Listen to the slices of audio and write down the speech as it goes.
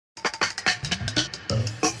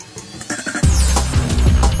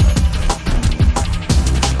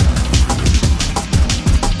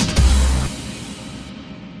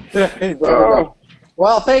There we go.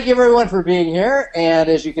 Well, thank you everyone for being here. And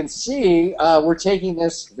as you can see, we're taking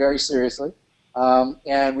this very seriously.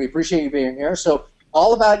 And we appreciate you being here. So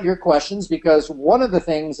all about your questions, because one of the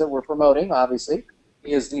things that we're promoting, obviously,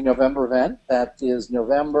 is the November event. That is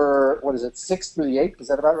November, what is it, 6th through the 8th? Is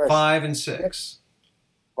that about right? 5 and 6.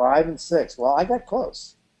 5 and 6. Well, I got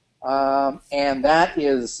close. And that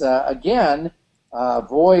is, again,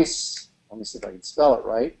 voice, let me see if I can spell it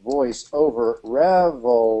right, voice over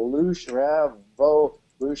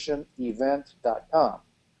revolutionevent.com.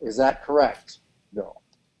 Is that correct, Bill?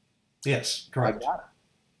 Yes, correct. I got it.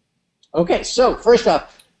 Okay, so first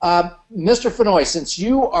off, Mr. Fennoy, since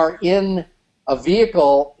you are in a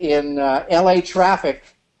vehicle in LA traffic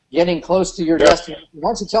getting close to your destination, why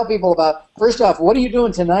don't you tell people about, first off, what are you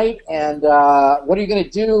doing tonight, and what are you going to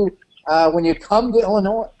do when you come to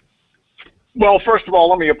Illinois? Well, first of all,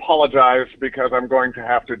 let me apologize because I'm going to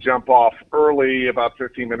have to jump off early, about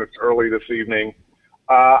 15 minutes early this evening.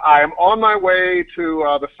 I am on my way to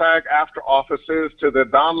the SAG after offices to the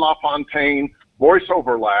Don LaFontaine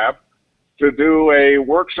voiceover lab to do a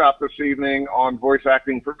workshop this evening on voice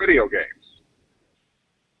acting for video games.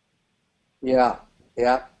 Yeah,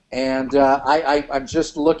 yeah. And I'm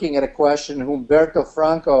just looking at a question. Humberto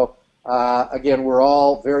Franco, again, we're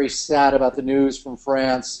all very sad about the news from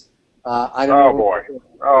France. I don't know. Boy.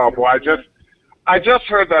 Oh, boy. I just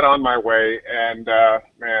heard that on my way, and,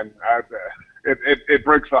 man, it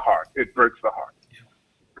breaks the heart. It breaks the heart.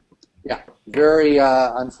 Yeah, very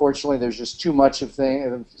unfortunately, there's just too much of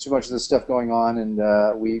this stuff going on,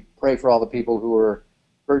 and we pray for all the people who were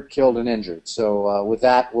hurt, killed, and injured. So with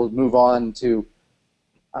that, we'll move on to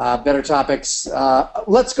better topics.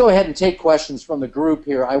 Let's go ahead and take questions from the group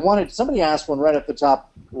here. Somebody asked one right at the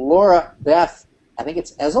top. Laura Beth, I think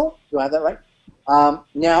it's Ezel. Do I have that right?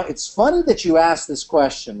 Now, it's funny that you asked this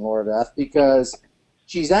question, Laura Beth, because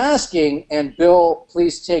she's asking, and Bill,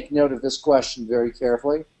 please take note of this question very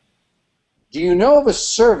carefully. Do you know of a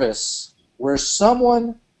service where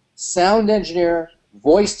someone, sound engineer,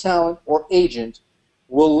 voice talent, or agent,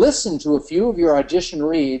 will listen to a few of your audition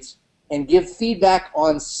reads and give feedback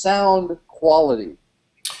on sound quality?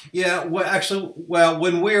 Yeah, well, actually,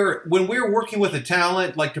 when we're working with a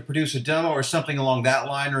talent, like to produce a demo or something along that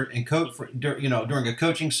line, or during a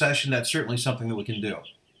coaching session, that's certainly something that we can do.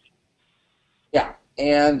 Yeah,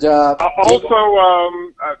 and also,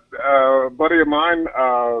 a buddy of mine,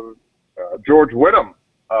 George Whittam,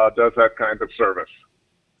 does that kind of service.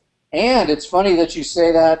 And it's funny that you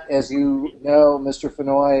say that. As you know, Mr.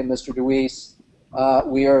 Fennoy and Mr. DeWees,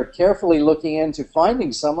 we are carefully looking into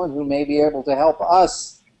finding someone who may be able to help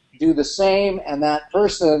us do the same, and that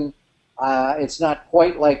person, it's not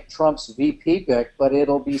quite like Trump's VP pick, but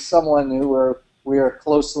it'll be someone who we are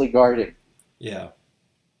closely guarding. Yeah.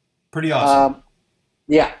 Pretty awesome.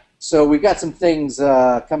 Yeah, so we've got some things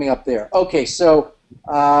coming up there. Okay, so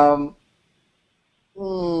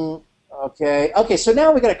okay, so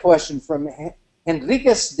now we got a question from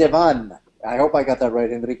Henriquez Devan. I hope I got that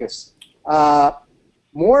right, Henriquez.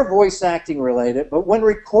 More voice acting related, but when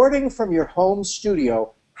recording from your home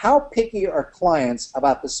studio, how picky are clients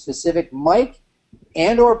about the specific mic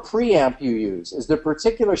and or preamp you use? Is there a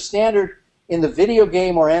particular standard in the video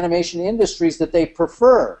game or animation industries that they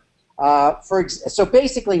prefer? So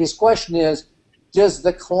basically his question is, does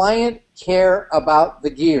the client care about the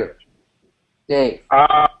gear? Dave?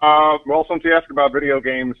 Well, since you asked about video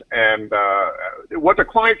games, and what the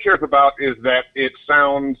client cares about is that it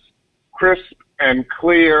sounds crisp and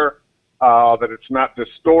clear, that it's not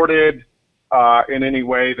distorted in any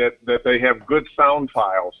way, that they have good sound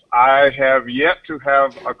files. I have yet to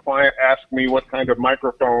have a client ask me what kind of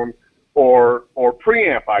microphone or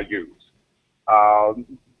preamp I use.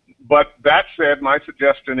 But that said, my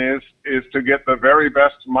suggestion is to get the very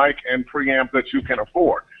best mic and preamp that you can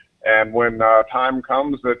afford. And when time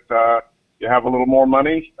comes that you have a little more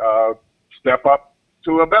money, step up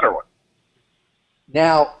to a better one.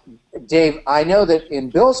 Now, Dave, I know that in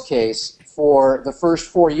Bill's case, for the first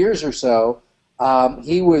 4 years or so,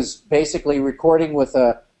 he was basically recording with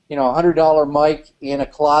a $100 mic in a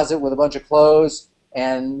closet with a bunch of clothes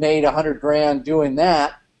and made $100 grand doing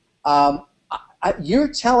that. You're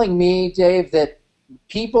telling me, Dave, that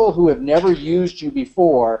people who have never used you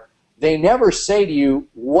before, they never say to you,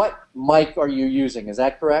 what mic are you using? Is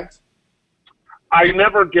that correct? I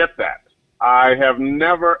never get that. I have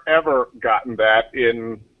never, ever gotten that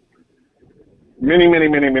in many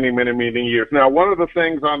years. Now, one of the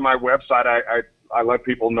things on my website, I let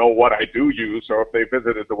people know what I do use, so if they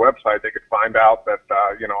visited the website, they could find out that,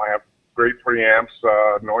 I have great preamps,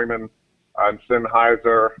 Neumann and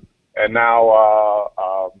Sennheiser, and now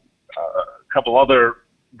a couple other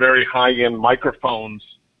very high-end microphones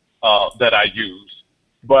that I use.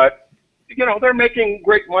 But, you know, they're making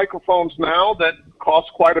great microphones now that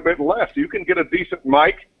cost quite a bit less. You can get a decent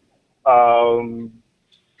mic, you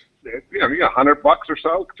know, $100 or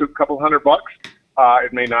so, to a couple $100.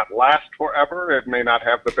 It may not last forever. It may not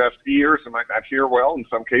have the best ears. It might not hear well. In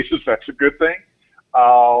some cases, that's a good thing.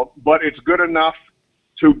 But it's good enough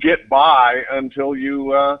to get by until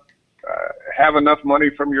you have enough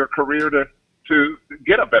money from your career to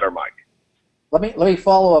get a better mic. Let me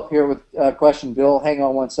follow up here with a question, Bill. Hang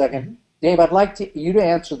on one second. Dave, I'd like you to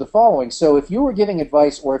answer the following. So if you were giving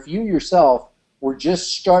advice, or if you yourself were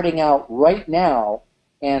just starting out right now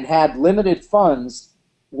and had limited funds,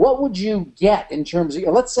 what would you get in terms of,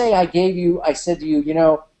 let's say I said to you, you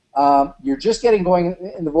know, you're just getting going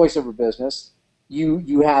in the voiceover business.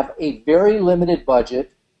 You have a very limited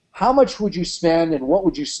budget. How much would you spend, and what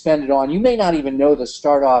would you spend it on? You may not even know the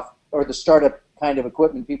start-off or the startup kind of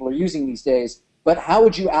equipment people are using these days, but how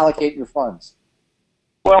would you allocate your funds?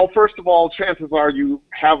 Well, first of all, chances are you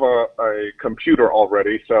have a computer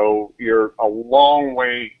already, so you're a long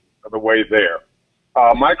way of the way there.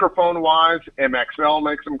 Microphone-wise, MXL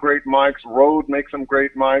makes some great mics. Rode makes some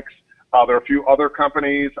great mics. There are a few other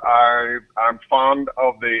companies. I'm fond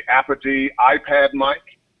of the Apogee iPad mic.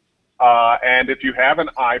 And if you have an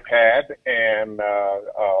iPad and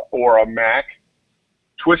or a Mac,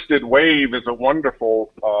 Twisted Wave is a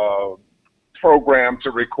wonderful program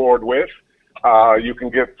to record with. You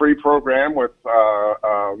can get free program with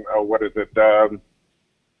what is it? The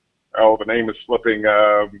name is slipping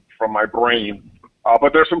from my brain.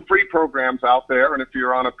 But there's some free programs out there, and if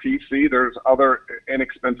you're on a PC, there's other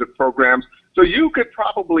inexpensive programs. So you could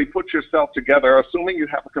probably put yourself together, assuming you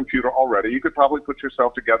have a computer already, you could probably put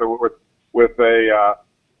yourself together with a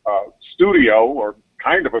studio, or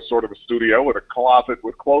kind of a sort of a studio with a closet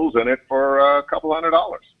with clothes in it for a couple $100.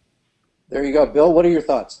 There you go. Bill, what are your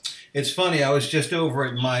thoughts? It's funny, I was just over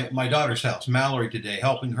at my daughter's house, Mallory, today,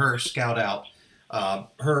 helping her scout out.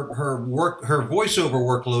 Her voiceover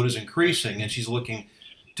workload is increasing, and she's looking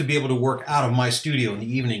to be able to work out of my studio in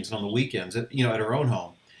the evenings and on the weekends, at her own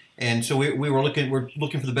home. And so we're looking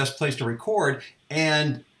for the best place to record.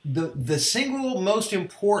 And the single most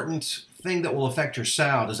important thing that will affect your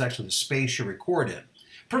sound is actually the space you record in,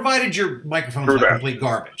 provided your microphone's not complete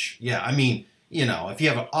garbage. Yeah, I mean, you know, if you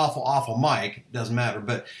have an awful mic, it doesn't matter.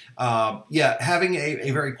 But, yeah, having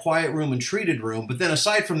a very quiet room and treated room. But then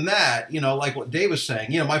aside from that, you know, like what Dave was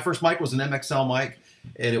saying, you know, my first mic was an MXL mic,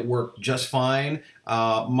 and it worked just fine.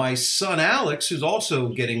 My son, Alex, who's also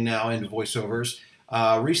getting now into voiceovers,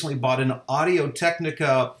 recently bought an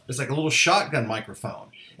Audio-Technica. It's like a little shotgun microphone.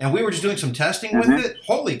 And we were just doing some testing with it.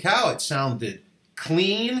 Holy cow, it sounded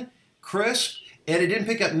clean, crisp. And it didn't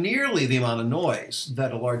pick up nearly the amount of noise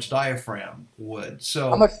that a large diaphragm would. So,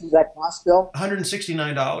 how much does that cost, Bill?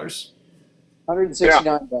 $169.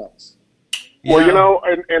 $169. Yeah. Well, you know,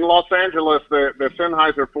 in Los Angeles, the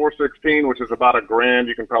Sennheiser 416, which is about $1,000,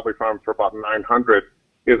 you can probably find for about $900,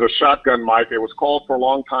 is a shotgun mic. It was called for a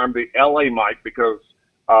long time the LA mic because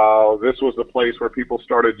this was the place where people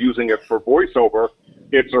started using it for voiceover.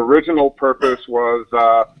 Its original purpose was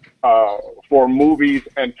for movies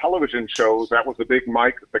and television shows. That was the big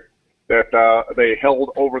mic that they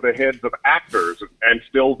held over the heads of actors, and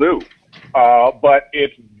still do. But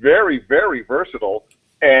it's very, very versatile.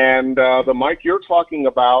 And the mic you're talking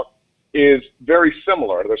about is very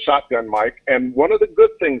similar to the shotgun mic. And one of the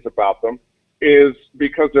good things about them is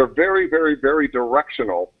because they're very, very, very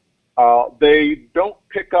directional, they don't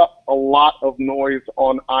pick up a lot of noise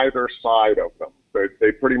on either side of them.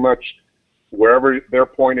 They pretty much, wherever they're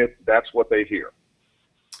pointed, that's what they hear.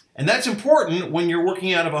 And that's important when you're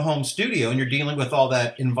working out of a home studio and you're dealing with all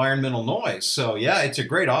that environmental noise. So, yeah, it's a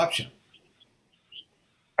great option.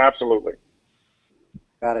 Absolutely.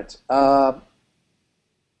 Got it.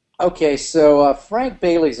 Okay, so Frank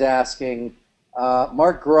Bailey's asking,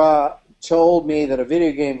 Mark Gra told me that a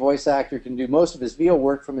video game voice actor can do most of his VO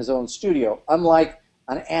work from his own studio, unlike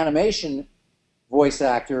an animation voice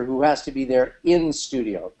actor who has to be there in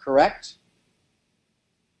studio, correct?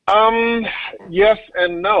 Yes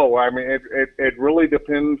and no. I mean, it really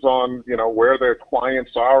depends on, you know, where their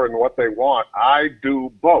clients are and what they want. I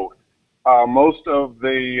do both. Most of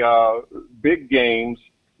the big games,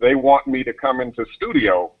 they want me to come into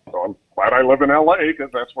studio. So I'm glad I live in LA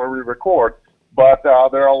because that's where we record. But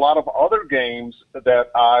there are a lot of other games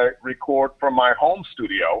that I record from my home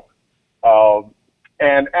studio.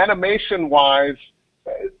 And animation-wise,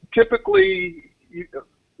 typically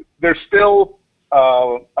there's still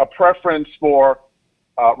a preference for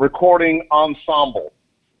recording ensemble.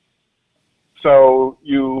 So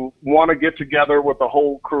you want to get together with a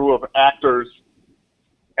whole crew of actors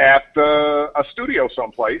at a studio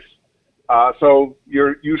someplace. So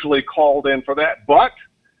you're usually called in for that. But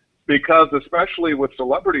because especially with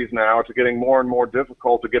celebrities now, it's getting more and more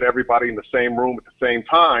difficult to get everybody in the same room at the same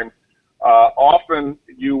time, often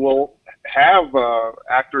you will have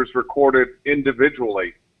actors recorded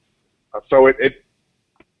individually. So it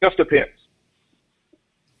just depends.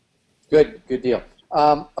 Good deal.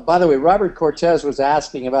 By the way, Robert Cortez was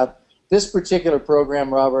asking about this particular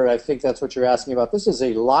program, Robert. I think that's what you're asking about. This is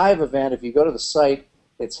a live event. If you go to the site,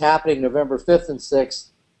 it's happening November 5th and 6th,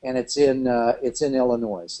 and it's in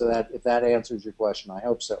Illinois. So that if that answers your question, I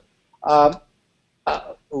hope so.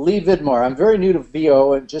 Lee Vidmar, I'm very new to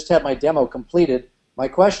VO and just had my demo completed. My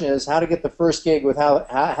question is how to get the first gig without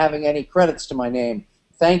having any credits to my name.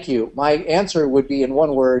 Thank you. My answer would be in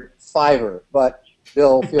one word, Fiverr. But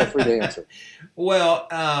Bill, feel free to answer. Well,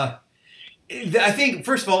 I think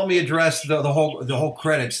first of all, let me address the whole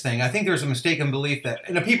credits thing. I think there's a mistaken belief that,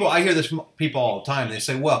 and I hear this from people all the time. They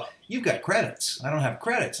say, "Well, you've got credits. I don't have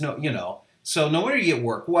credits." No, you know. So no wonder you get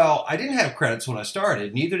work. Well, I didn't have credits when I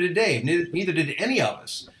started. Neither did Dave. Neither did any of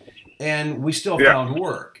us, and we still found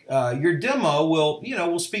work. Your demo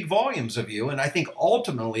will speak volumes of you, and I think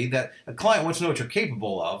ultimately that a client wants to know what you're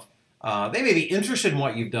capable of. They may be interested in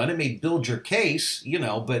what you've done. It may build your case,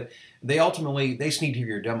 but they just need to hear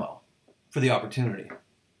your demo for the opportunity.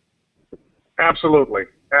 Absolutely.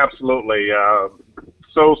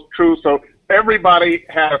 So true. So everybody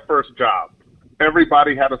had a first job.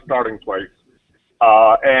 Everybody had a starting place.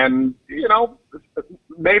 And,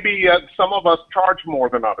 maybe some of us charge more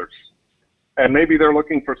than others. And maybe they're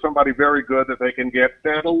looking for somebody very good that they can get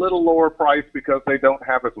at a little lower price because they don't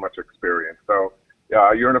have as much experience. So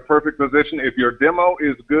you're in a perfect position. If your demo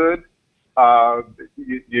is good,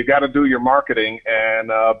 you got to do your marketing, and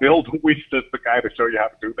Bill DeWees is the guy to show you how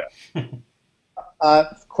to do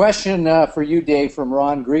that. Question for you, Dave, from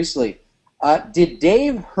Ron Greasley. Did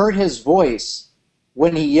Dave hurt his voice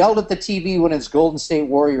when he yelled at the TV when his Golden State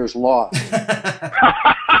Warriors lost?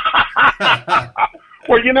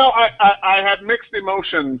 Well, I had mixed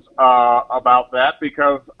emotions about that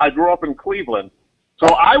because I grew up in Cleveland. So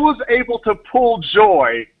I was able to pull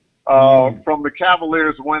joy from the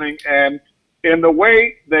Cavaliers winning, and in the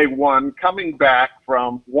way they won, coming back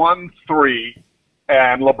from 1-3,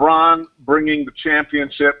 and LeBron bringing the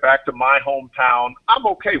championship back to my hometown, I'm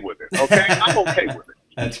okay with it, okay? I'm okay with it.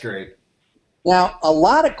 That's great. Now, a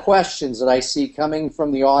lot of questions that I see coming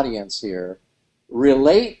from the audience here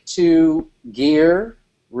relate to gear,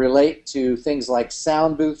 relate to things like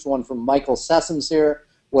sound booths. One from Michael Sessoms here.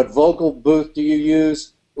 What vocal booth do you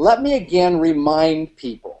use? Let me again remind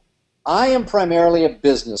people, I am primarily a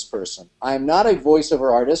business person. I am not a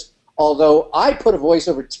voiceover artist, although I put a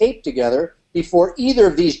voiceover tape together before either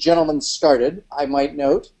of these gentlemen started, I might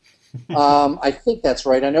note. I think that's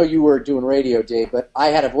right. I know you were doing radio, Dave, but I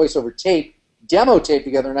had a voiceover tape, demo tape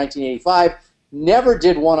together in 1985. Never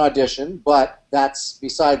did one audition, but that's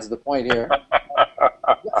besides the point here.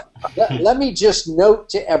 Let me just note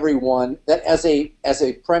to everyone that as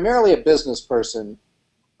a primarily a business person,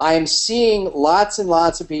 I am seeing lots and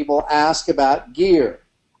lots of people ask about gear.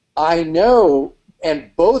 I know,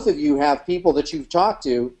 and both of you have people that you've talked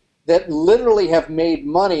to that literally have made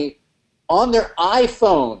money on their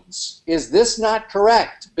iPhones. Is this not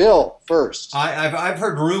correct? Bill, first. I've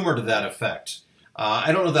heard rumor to that effect.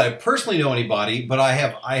 I don't know that I personally know anybody, but I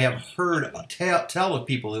have heard tell of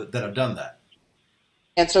people that have done that.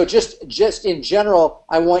 And so just in general,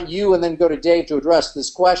 I want you and then go to Dave to address this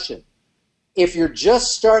question. If you're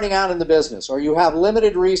just starting out in the business or you have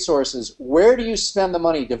limited resources, where do you spend the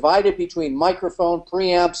money? Divide it between microphone,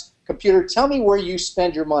 preamps, computer. Tell me where you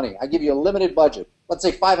spend your money. I give you a limited budget. Let's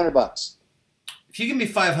say $500. If you give me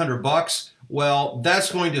 $500, well,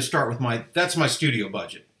 that's going to start with that's my studio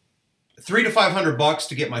budget. $300 to $500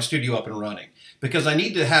 to get my studio up and running, because I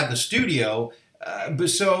need to have the studio.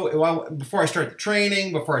 Before I start the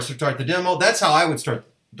training, before I start the demo, that's how I would start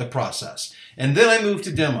the process. And then I move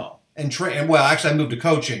to demo I moved to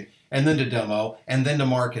coaching, and then to demo, and then to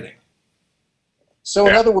marketing. So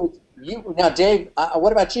in other words, now, Dave,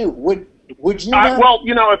 what about you? Would you? Well,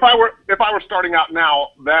 if I were starting out now,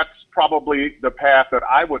 that's probably the path that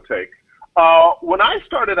I would take. When I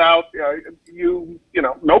started out,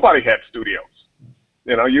 nobody had studios.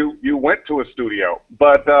 You went to a studio,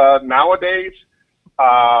 but nowadays,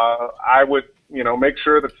 I would, make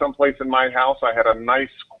sure that someplace in my house I had a nice,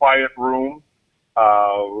 quiet room.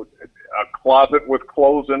 A closet with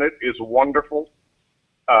clothes in it is wonderful.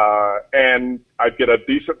 And I'd get a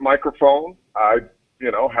decent microphone. I'd,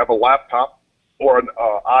 have a laptop, or an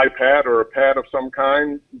iPad or a pad of some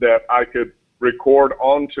kind that I could record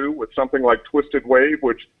onto with something like Twisted Wave,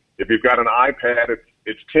 which if you've got an iPad,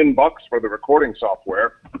 it's $10 for the recording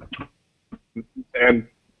software. And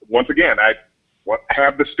once again, I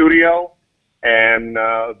have the studio and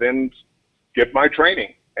then get my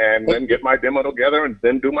training and then get my demo together and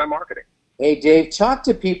then do my marketing. Hey, Dave, talk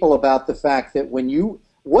to people about the fact that when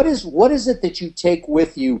what is it that you take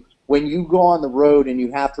with you when you go on the road and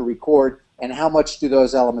you have to record, and how much do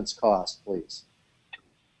those elements cost, please?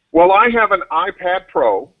 Well, I have an iPad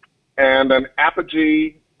Pro and an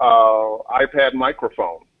Apogee iPad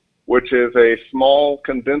microphone, which is a small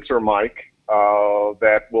condenser mic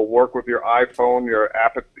that will work with your iPhone,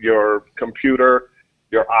 your computer,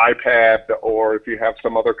 your iPad, or if you have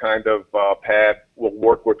some other kind of pad, will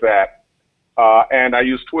work with that. And I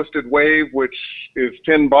use Twisted Wave, which is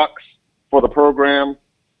 $10 for the program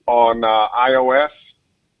on iOS.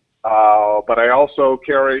 But I also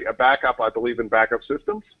carry a backup, I believe, in backup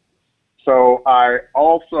systems. So I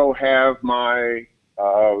also have my,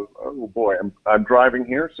 oh boy, I'm driving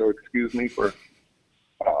here, so excuse me for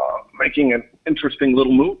making an interesting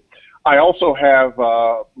little move. I also have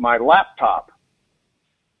my laptop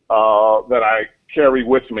that I carry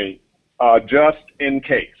with me just in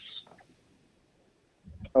case.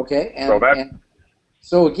 Okay,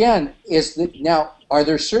 so again, are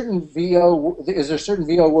there certain is there certain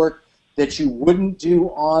VO work that you wouldn't do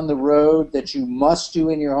on the road that you must do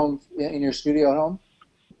in your studio at home?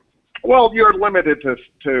 Well, you're limited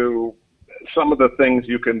to some of the things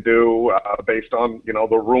you can do based on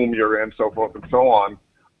the room you're in, so forth and so on.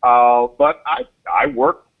 But I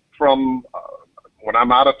work from when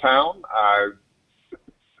I'm out of town.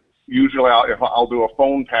 Usually I'll do a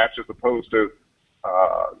phone patch as opposed to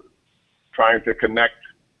trying to connect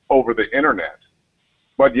over the internet.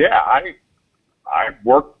 But yeah, I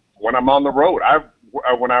work when I'm on the road.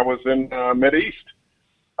 When I was in Mideast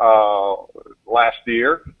last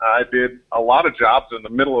year, I did a lot of jobs in the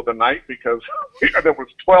middle of the night because there was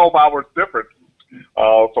 12 hours difference.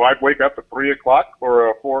 So I'd wake up at 3 o'clock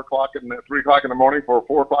for 4 o'clock 3 o'clock in the morning for a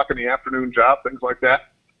 4 o'clock in the afternoon job, things like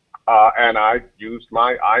that. And I used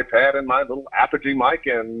my iPad and my little Apogee mic,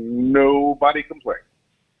 and nobody complained.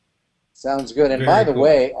 Sounds good. And by the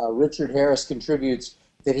way, Richard Harris contributes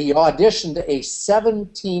that he auditioned a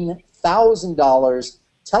 $17,000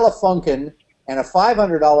 Telefunken and a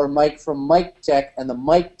 $500 mic from Mic Tech, and the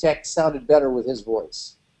Mic Tech sounded better with his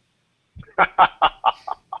voice.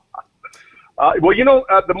 Well,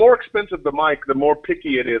 the more expensive the mic, the more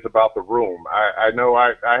picky it is about the room. I know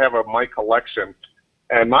I have a mic collection,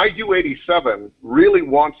 and my U87 really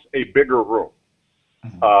wants a bigger room.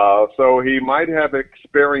 So he might have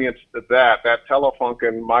experienced that. That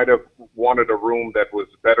Telefunken might have wanted a room that was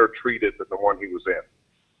better treated than the one he was in.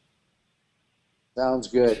 Sounds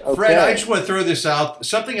good. Okay. Fred, I just want to throw this out.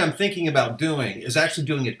 Something I'm thinking about doing is actually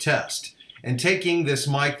doing a test and taking this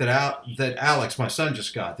mic that Alex, my son,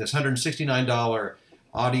 just got, this $169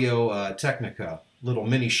 Audio Technica little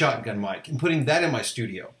mini shotgun mic, and putting that in my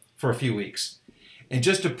studio for a few weeks. And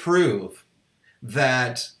just to prove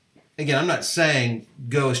that, again, I'm not saying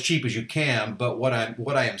go as cheap as you can, but what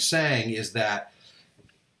I am saying is that,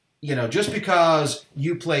 just because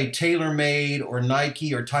you play TaylorMade or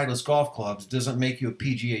Nike or Titleist golf clubs doesn't make you a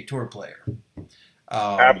PGA Tour player.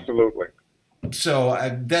 Absolutely. So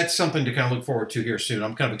that's something to kind of look forward to here soon.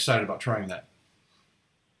 I'm kind of excited about trying that.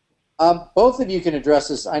 Both of you can address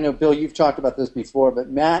this. I know, Bill, you've talked about this before,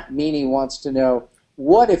 but Matt Meany wants to know,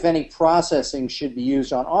 what, if any, processing should be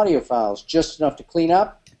used on audio files? Just enough to clean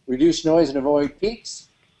up, reduce noise, and avoid peaks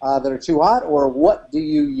that are too hot? Or what do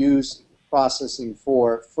you use processing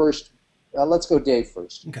for? First, let's go Dave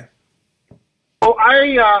first. Okay. Well,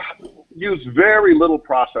 I use very little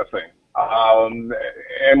processing.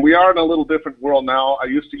 And we are in a little different world now. I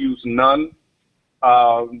used to use none,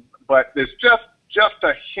 but there's just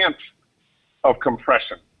a hint of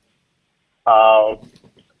compression.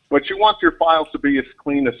 But you want your files to be as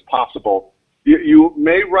clean as possible. You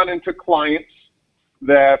may run into clients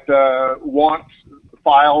that want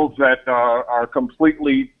files that are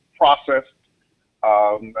completely processed.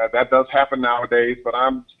 That does happen nowadays, but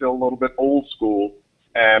I'm still a little bit old school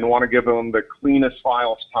and want to give them the cleanest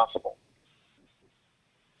files possible.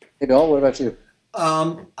 Hey, Bill, what about you?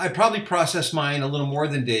 I probably process mine a little more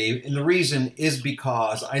than Dave, and the reason is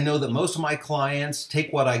because I know that most of my clients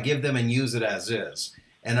take what I give them and use it as is.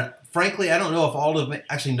 And frankly, I don't know if all of them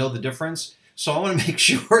actually know the difference, so I want to make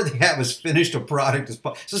sure they have as finished a product as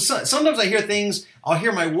possible. So sometimes I hear things, I'll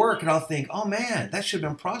hear my work, and I'll think, oh man, that should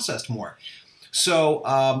have been processed more. So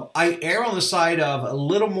I err on the side of a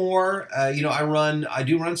little more. I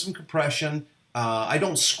do run some compression, I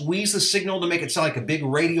don't squeeze the signal to make it sound like a big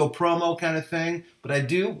radio promo kind of thing, but I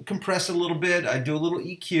do compress it a little bit. I do a little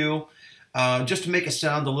EQ just to make it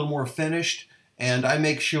sound a little more finished. And I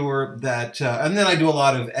make sure that, and then I do a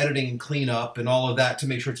lot of editing and cleanup and all of that to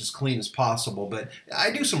make sure it's as clean as possible. But I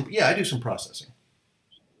do some processing.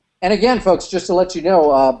 And again, folks, just to let you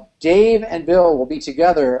know, Dave and Bill will be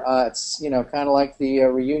together. It's kind of like the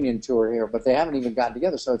reunion tour here, but they haven't even gotten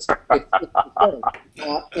together, so it's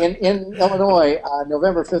in Illinois,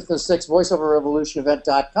 November 5th and 6th,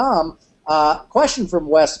 voiceoverrevolutionevent.com. Question from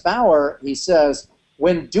Wes Bauer. He says,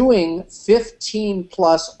 when doing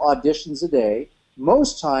 15-plus auditions a day,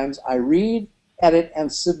 most times I read, edit,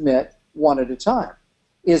 and submit one at a time.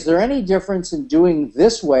 Is there any difference in doing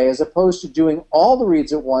this way as opposed to doing all the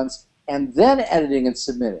reads at once and then editing and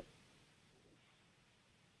submitting?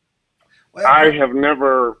 Well, I have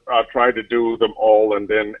never tried to do them all and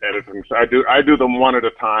then edit them. So I do them one at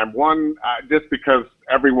a time. One, just because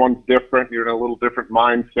everyone's different, you're in a little different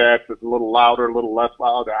mindset. It's a little louder, a little less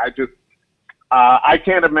loud. I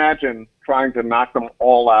can't imagine trying to knock them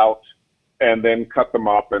all out and then cut them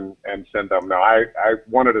up and send them. No, I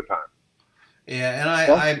one at a time. Yeah,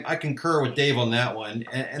 and I concur with Dave on that one.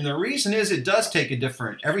 And the reason is it does take a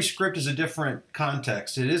different, every script is a different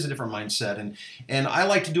context. It is a different mindset. And I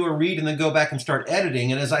like to do a read and then go back and start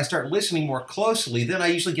editing. And as I start listening more closely, then I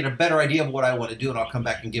usually get a better idea of what I want to do, and I'll come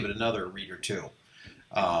back and give it another read or two.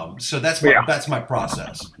 So that's my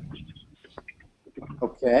process.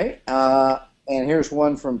 Okay. And here's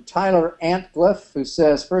one from Tyler Antcliffe, who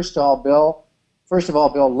says, First of all, Bill,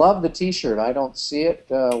 love the T-shirt. I don't see it.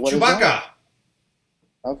 What Chewbacca. Is that?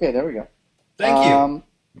 Okay, there we go. Thank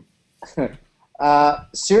you.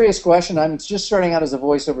 Serious question. I'm just starting out as a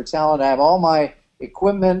voiceover talent. I have all my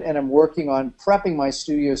equipment, and I'm working on prepping my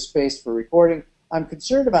studio space for recording. I'm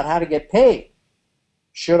concerned about how to get paid.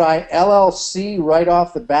 Should I LLC right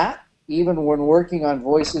off the bat, even when working on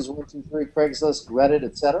Voices 1, 2, 3, Craigslist, Reddit,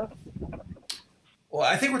 etc.? Well,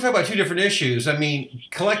 I think we're talking about two different issues. I mean,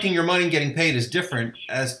 collecting your money and getting paid is different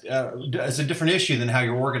as a different issue than how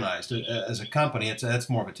you're organized as a company. That's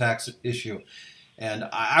more of a tax issue, and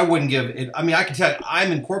I wouldn't give it. I mean, I can tell you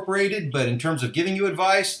I'm incorporated, but in terms of giving you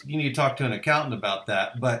advice, you need to talk to an accountant about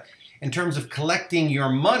that. But in terms of collecting your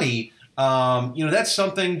money, that's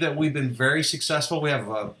something that we've been very successful. We have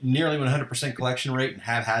a nearly 100% collection rate and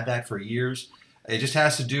have had that for years. It just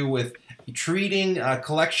has to do with treating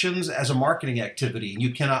collections as a marketing activity, and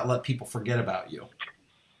you cannot let people forget about you.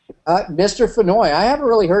 Mr. Fennoy, I haven't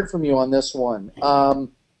really heard from you on this one.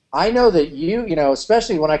 I know that you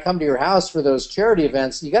especially when I come to your house for those charity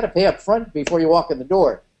events, you got to pay up front before you walk in the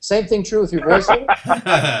door. Same thing true with your voiceover?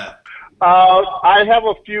 I have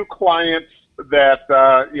a few clients that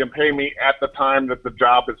pay me at the time that the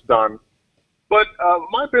job is done. But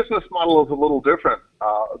my business model is a little different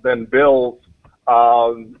than Bill's.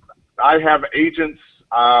 I have agents,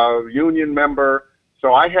 union member,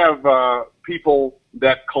 so I have people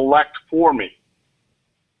that collect for me.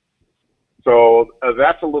 So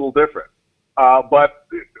that's a little different. But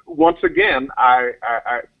once again,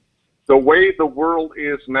 the way the world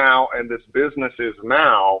is now and this business is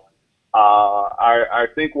now, I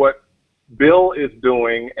think what Bill is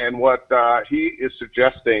doing and what he is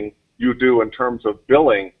suggesting you do in terms of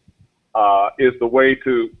billing is the way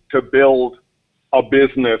to build a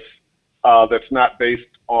business that's not based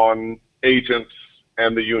on agents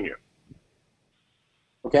and the union.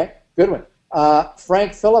 Okay, good one.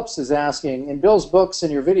 Frank Phillips is asking, in Bill's books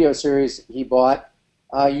and your video series he bought,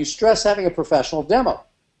 you stress having a professional demo.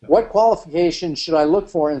 What qualifications should I look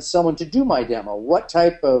for in someone to do my demo? What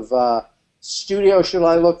type of studio should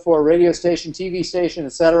I look for? Radio station, TV station,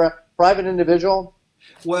 etc.? Private individual?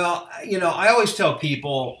 Well, I always tell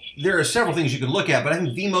people there are several things you can look at, but I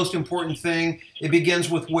think the most important thing, it begins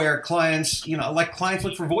with where clients, clients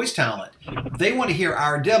look for voice talent. They want to hear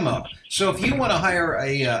our demo. So if you want to hire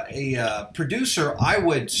a producer, I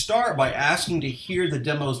would start by asking to hear the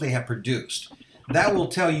demos they have produced. That will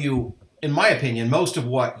tell you, in my opinion, most of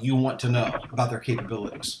what you want to know about their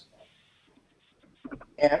capabilities.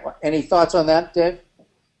 Any thoughts on that, Dave?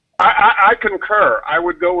 I concur. I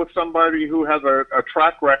would go with somebody who has a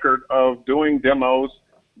track record of doing demos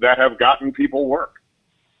that have gotten people work.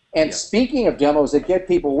 And speaking of demos that get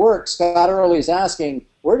people work, Scott Early is asking,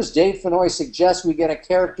 where does Dave Fennoy suggest we get a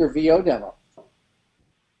character VO demo?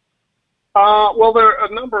 Well, there are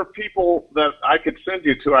a number of people that I could send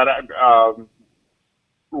you to.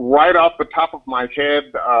 Right off the top of my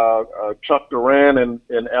head, Chuck Duran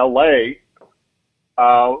in L.A.,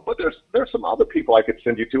 but there's some other people I could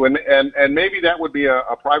send you to, and maybe that would be a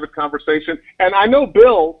private conversation. And I know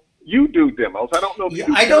Bill you do demos. I don't know if you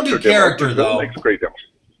do I don't do character, demos, though. Bill makes great demos.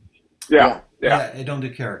 Yeah. I don't do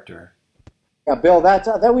character. Yeah, Bill,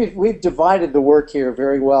 that we've divided the work here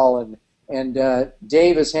very well, and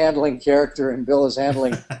Dave is handling character and Bill is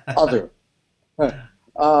handling other.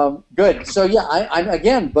 Good. So yeah, I'm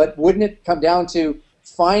again, but wouldn't it come down to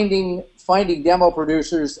finding demo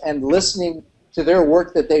producers and listening to their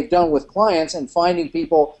work that they've done with clients and finding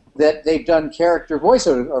people that they've done character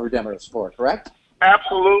voiceover demos for, correct?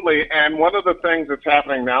 Absolutely. And one of the things that's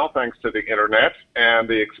happening now, thanks to the internet and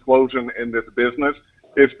the explosion in this business,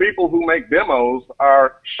 is people who make demos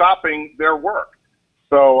are shopping their work.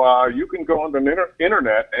 So you can go on the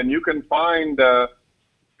internet and you can find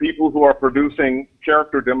people who are producing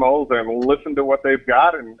character demos and listen to what they've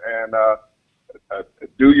got and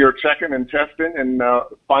do your checking and testing and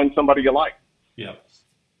find somebody you like. Yeah.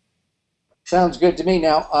 Sounds good to me.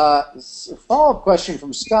 Now, follow-up question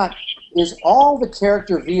from Scott. Is all the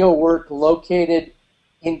character VO work located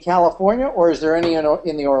in California, or is there any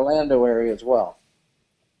in the Orlando area as well?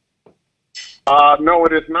 No,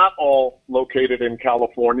 it is not all located in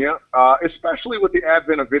California, especially with the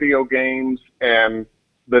advent of video games and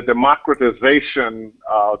the democratization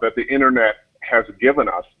that the internet has given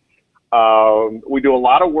us. We do a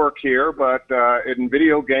lot of work here, but in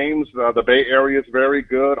video games, the Bay Area is very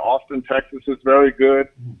good. Austin, Texas is very good.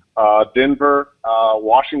 Denver,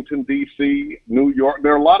 Washington, D.C., New York.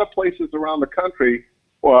 There are a lot of places around the country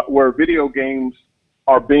where video games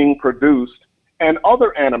are being produced and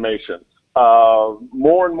other animations.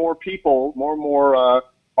 More and more people, more and more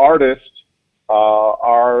artists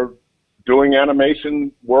are doing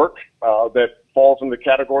animation work that falls in the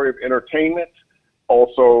category of entertainment,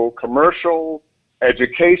 also commercial,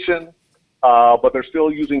 education, but they're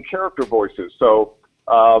still using character voices. So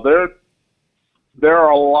there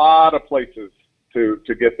are a lot of places to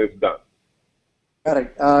get this done. Got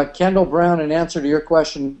it. Kendall Brown, in answer to your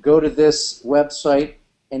question, go to this website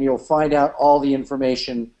and you'll find out all the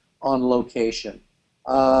information on location.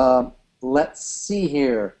 Let's see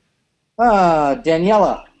here.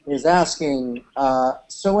 Daniela is asking,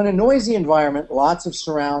 so in a noisy environment, lots of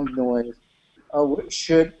surround noise,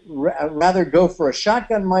 should rather go for a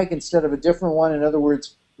shotgun mic instead of a different one? In other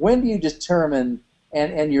words, when do you determine,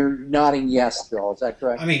 and you're nodding yes, Bill, is that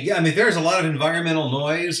correct? I mean, yeah, I mean, there's a lot of environmental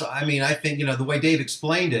noise. I mean, I think, the way Dave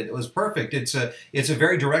explained it, it was perfect. It's a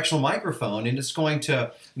very directional microphone, and it's going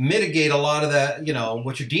to mitigate a lot of that,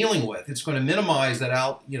 what you're dealing with. It's going to minimize that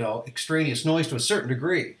extraneous noise to a certain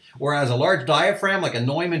degree. Whereas a large diaphragm like a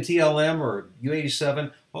Neumann TLM or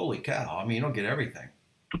U87, holy cow, I mean, you don't get everything.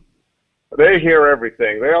 They hear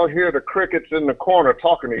everything. They all hear the crickets in the corner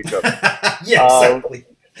talking to each other. Yeah, exactly.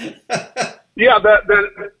 Yeah,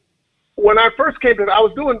 when I first came to it, I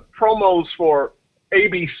was doing promos for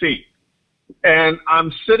ABC, and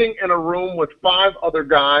I'm sitting in a room with 5 other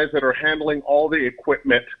guys that are handling all the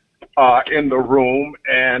equipment in the room,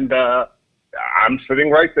 and I'm sitting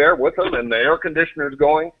right there with them, and the air conditioner's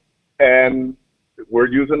going, and we're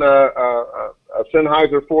using a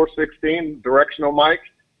Sennheiser 416 directional mic,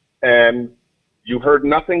 and you heard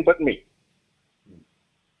nothing but me.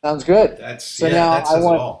 Sounds good. So now that says it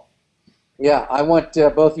all. Yeah, I want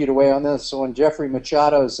both of you to weigh on this. So on Jeffrey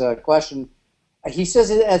Machado's question, he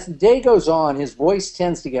says as the day goes on, his voice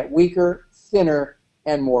tends to get weaker, thinner,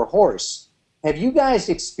 and more hoarse. Have you guys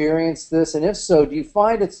experienced this? And if so, do you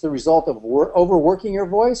find it's the result of overworking your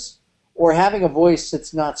voice or having a voice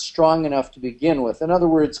that's not strong enough to begin with? In other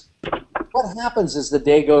words, what happens as the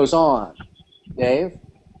day goes on? Dave?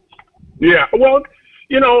 Yeah, well,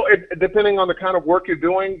 depending on the kind of work you're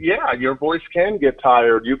doing, yeah, your voice can get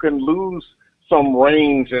tired. You can lose some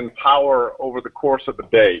range and power over the course of the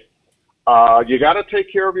day. You got to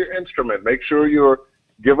take care of your instrument. Make sure you're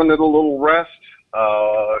giving it a little rest,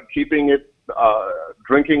 keeping it,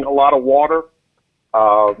 drinking a lot of water.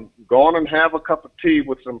 Go on and have a cup of tea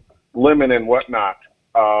with some lemon and whatnot.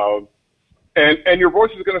 And your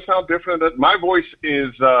voice is going to sound different. My voice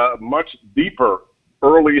is much deeper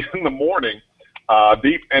early in the morning.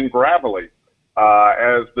 Deep and gravelly.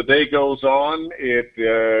 As the day goes on,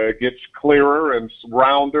 it gets clearer and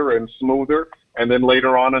rounder and smoother, and then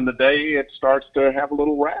later on in the day, it starts to have a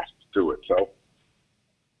little rasp to it. So,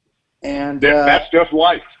 and that's just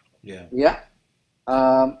life. Yeah. Yeah.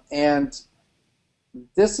 And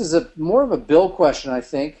this is more of a Bill question, I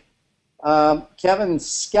think. Kevin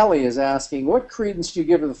Skelly is asking, what credence do you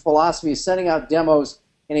give to the philosophy of sending out demos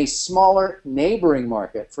in a smaller neighboring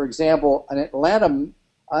market? For example, an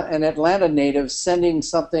Atlanta native sending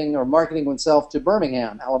something or marketing oneself to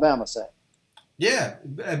Birmingham, Alabama, say. Yeah,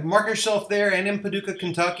 market yourself there and in Paducah,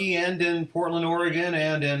 Kentucky, and in Portland, Oregon,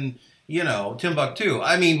 and in Timbuktu.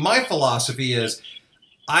 I mean, my philosophy is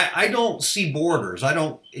I don't see borders.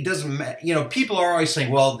 It doesn't matter. People are always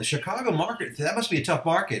saying, well, the Chicago market, that must be a tough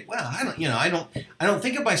market. Well, I don't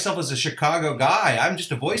think of myself as a Chicago guy. I'm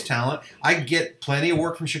just a voice talent. I get plenty of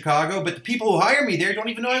work from Chicago, but the people who hire me there don't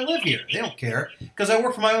even know I live here. They don't care because I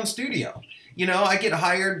work for my own studio. I get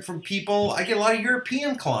hired from people. I get a lot of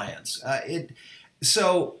European clients.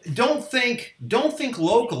 So don't think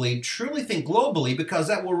locally, truly think globally, because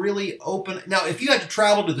that will really open. Now, if you had to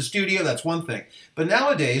travel to the studio, that's one thing. But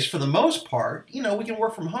nowadays, for the most part, we can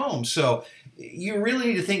work from home. So you really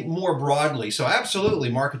need to think more broadly. So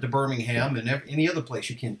absolutely market to Birmingham and any other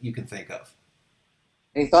place you can think of.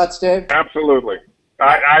 Any thoughts, Dave? Absolutely.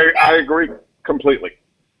 I agree completely.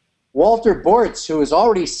 Walter Bortz, who has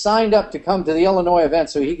already signed up to come to the Illinois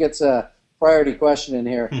event, so he gets a priority question in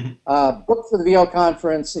here. Booked for the VO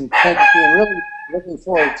conference in Kentucky and really looking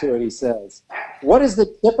forward to it, he says. What is the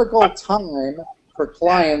typical time for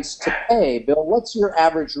clients to pay? Bill, what's your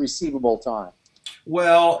average receivable time?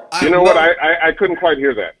 Well, what? I couldn't quite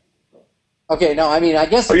hear that. Okay, no, I mean, I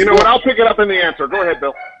guess... you know what? I'll pick it up in the answer. Go ahead,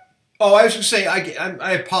 Bill. Oh, I was going to say,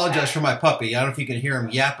 I apologize for my puppy. I don't know if you can hear him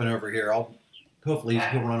yapping over here. Hopefully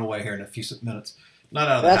he'll run away here in a few minutes. Not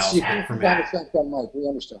out of the house. That's for me. Mike. We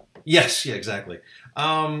understand. Yes, yeah, exactly.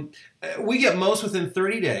 We get most within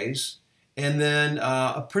 30 days, and then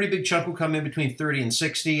a pretty big chunk will come in between 30 and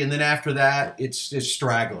 60, and then after that, it's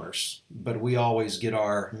stragglers. But we always get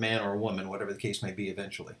our man or woman, whatever the case may be,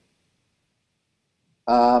 eventually.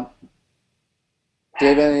 Dave,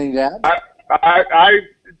 anything to add? I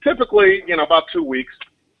typically, about 2 weeks.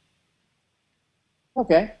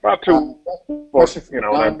 Okay. About two.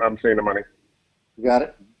 Don, I'm seeing the money. You got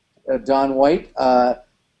it. Don White,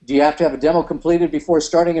 do you have to have a demo completed before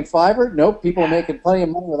starting in Fiverr? Nope. People are making plenty of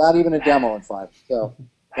money without even a demo in Fiverr. So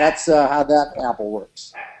that's how that apple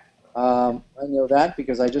works. I know that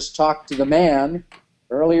because I just talked to the man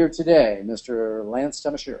earlier today, Mr. Lance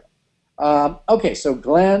Tamashiro. Okay, so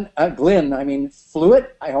Glyn, Fluid,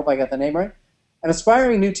 I hope I got the name right. An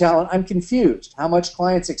aspiring new talent, I'm confused. How much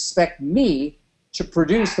clients expect me to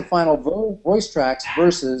produce the final voice tracks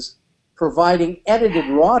versus providing edited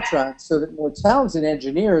raw tracks so that more talented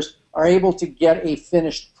engineers are able to get a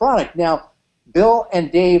finished product. Now, Bill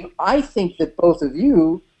and Dave, I think that both of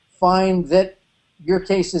you find that your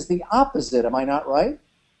case is the opposite. Am I not right?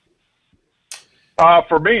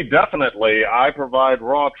 For me, definitely. I provide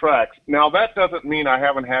raw tracks. Now, that doesn't mean I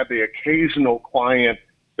haven't had the occasional client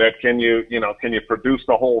that can you produce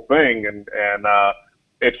the whole thing, and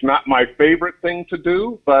it's not my favorite thing to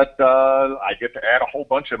do, but I get to add a whole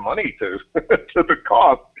bunch of money to to the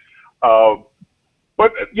cost.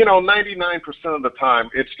 But 99% of the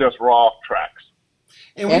time, it's just raw tracks.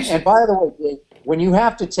 And by the way, Dave, when you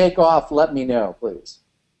have to take off, let me know, please.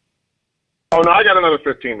 Oh no, I got another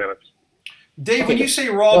 15 minutes. Dave, when you say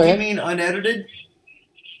raw, do you mean unedited?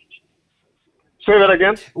 Say that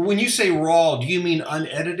again. When you say raw, do you mean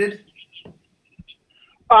unedited?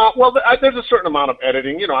 Well, there's a certain amount of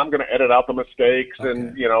editing. I'm going to edit out the mistakes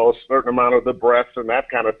and, a certain amount of the breaths and that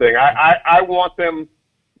kind of thing. I want them,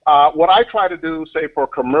 what I try to do, say, for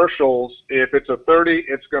commercials, if it's a 30,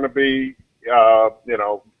 it's going to be,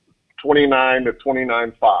 29 to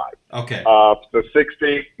 29.5. Okay. The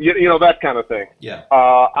 60, that kind of thing. Yeah.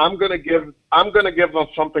 I'm going to give them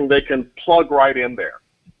something they can plug right in there.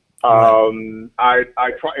 I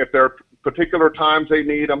try, if there are particular times they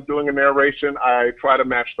need, I'm doing a narration, I try to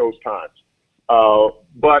match those times.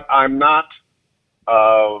 But I'm not,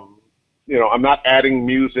 I'm not adding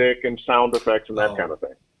music and sound effects and that kind of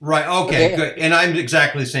thing. Right. Okay. Good. And I'm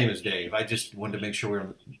exactly the same as Dave. I just wanted to make sure we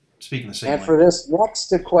were speaking the same. And for this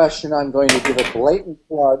next question, I'm going to give a blatant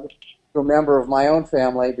plug to a member of my own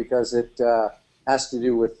family because it has to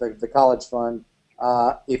do with the college fund.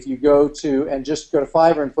 If you go to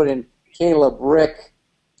Fiverr and put in Kayla Brick,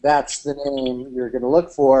 that's the name you're going to look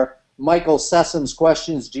for. Michael Sessom's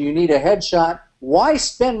questions: do you need a headshot? Why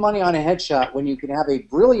spend money on a headshot when you can have a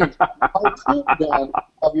brilliant cartoon done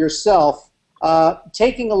of yourself?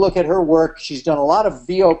 Taking a look at her work, she's done a lot of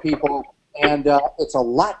VO people, and it's a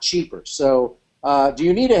lot cheaper. So do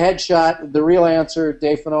you need a headshot? The real answer,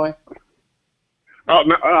 Dave Fennoy?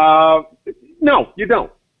 No, you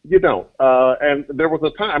don't. You don't. And there was a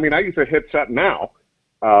time, I use a headset now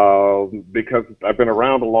because I've been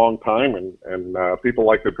around a long time and people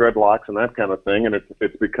like the dreadlocks and that kind of thing, and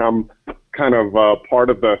it's become kind of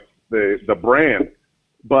part of the brand.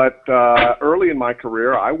 But early in my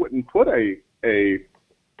career, I wouldn't put a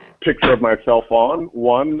picture of myself on.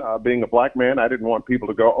 One, being a black man, I didn't want people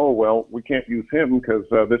to go, oh, well, we can't use him because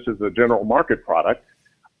this is a general market product.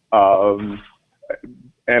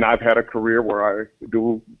 And I've had a career where I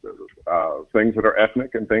do things that are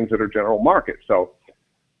ethnic and things that are general market. So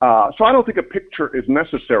I don't think a picture is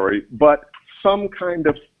necessary, but some kind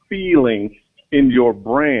of feeling in your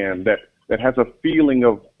brand that has a feeling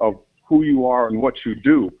of who you are and what you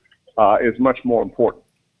do is much more important.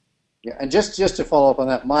 Yeah, and just to follow up on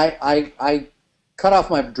that, I cut off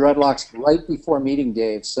my dreadlocks right before meeting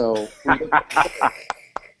Dave, so.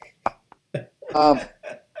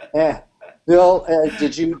 Yeah. Bill,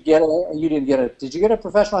 did you get you didn't get it? Did you get a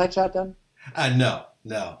professional headshot done? No.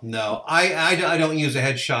 I don't use a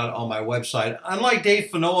headshot on my website. Unlike Dave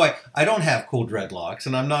Fennoy, I don't have cool dreadlocks,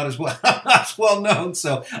 and I'm not as well known.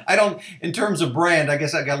 So I don't. In terms of brand, I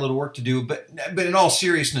guess I got a little work to do. But in all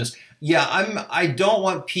seriousness, yeah, I don't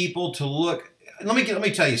want people to look. Let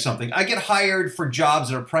me tell you something. I get hired for jobs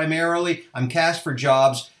that are primarily. I'm cast for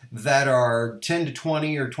jobs that are 10 to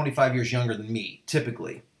 20 or 25 years younger than me,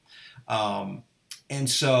 typically. And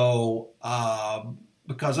so,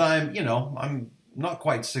 because I'm not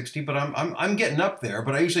quite 60, but I'm getting up there,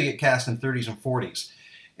 but I usually get cast in 30s and 40s.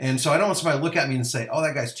 And so I don't want somebody to look at me and say, oh,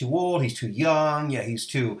 that guy's too old, he's too young, yeah, he's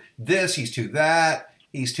too this, he's too that,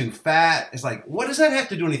 he's too fat. It's like, what does that have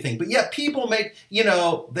to do anything? But yet people make,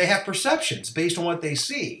 they have perceptions based on what they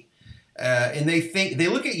see. And they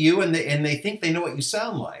look at you and they think they know what you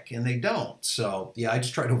sound like, and they don't. So yeah, I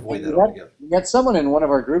just try to avoid that altogether. We had someone in one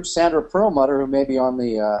of our groups, Sandra Perlmutter, who may be on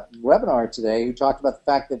the webinar today, who talked about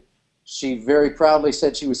the fact that she very proudly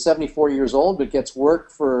said she was 74 years old, but gets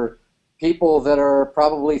work for people that are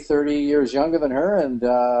probably 30 years younger than her, and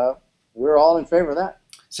we're all in favor of that.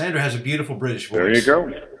 Sandra has a beautiful British voice. There you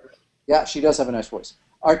go. Yeah, she does have a nice voice.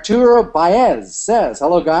 Arturo Baez says,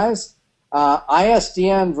 hello guys.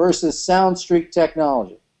 ISDN versus SoundStreak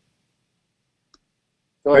technology.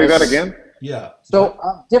 Say that again? Yeah. So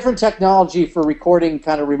different technology for recording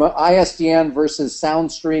kind of remote. ISDN versus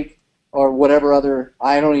SoundStreak or whatever other.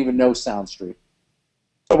 I don't even know SoundStreak.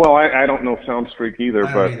 Well, I don't know SoundStreak either,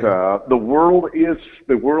 but the world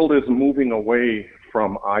is moving away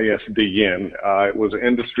from ISDN. It was an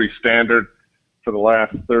industry standard for the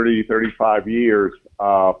last 30, 35 years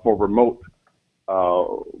for remote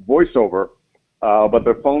voiceover, but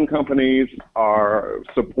the phone companies are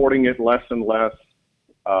supporting it less and less.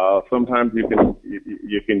 Sometimes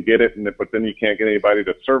you can get it, but then you can't get anybody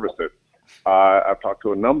to service it. I've talked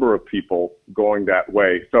to a number of people going that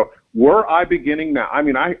way. So were I beginning now, I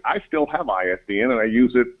mean, I still have ISDN and I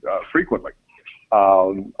use it frequently.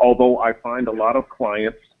 Although I find a lot of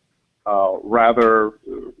clients rather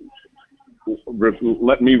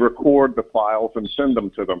let me record the files and send them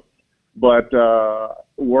to them. But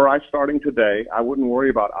were I starting today, I wouldn't worry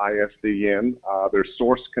about ISDN. There's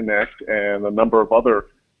Source Connect and a number of other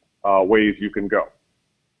ways you can go.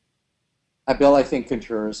 Bill, I think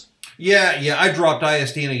concurs. Yeah, I dropped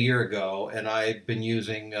ISDN a year ago, and I've been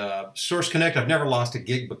using Source Connect. I've never lost a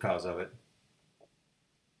gig because of it.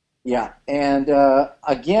 Yeah, and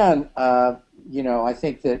again, I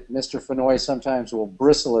think that Mr. Fennoy sometimes will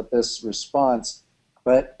bristle at this response,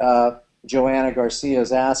 but Joanna Garcia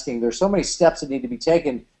is asking, there's so many steps that need to be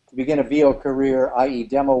taken to begin a VO career, i.e.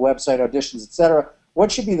 demo, website, auditions, etc.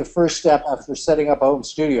 What should be the first step after setting up a home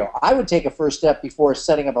studio? I would take a first step before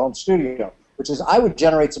setting up a home studio, which is I would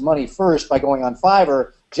generate some money first by going on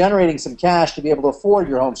Fiverr, generating some cash to be able to afford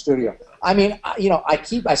your home studio. I mean,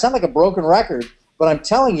 I sound like a broken record, but I'm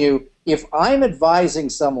telling you, if I'm advising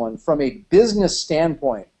someone from a business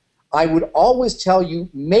standpoint, I would always tell you,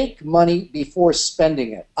 make money before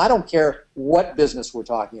spending it. I don't care what business we're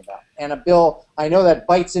talking about. And Bill, I know that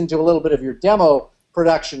bites into a little bit of your demo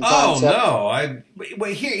production concept. Oh, no.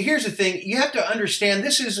 Here's the thing. You have to understand,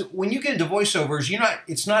 this is, when you get into voiceovers,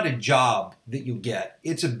 it's not a job that you get.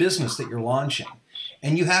 It's a business that you're launching.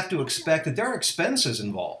 And you have to expect that there are expenses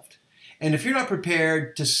involved. And if you're not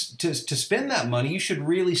prepared to spend that money, you should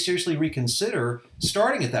really seriously reconsider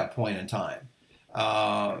starting at that point in time.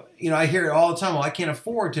 I hear it all the time. Well, I can't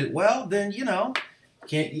afford to. Well, then, a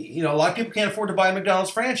lot of people can't afford to buy a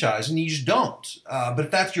McDonald's franchise, and you just don't. But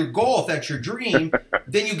if that's your goal, if that's your dream,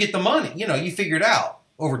 then you get the money. You figure it out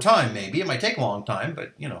over time. Maybe it might take a long time,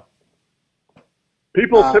 but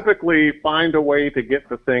People typically find a way to get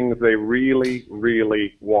the things they really,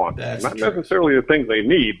 really want. Not necessarily the things they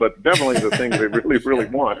need, but definitely the things they really, really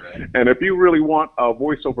want. Right. And if you really want a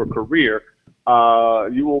voiceover career,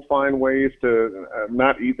 you will find ways to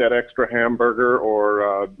not eat that extra hamburger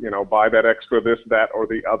or, buy that extra this, that, or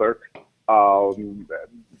the other.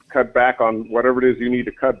 Cut back on whatever it is you need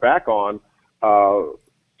to cut back on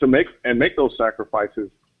to make those sacrifices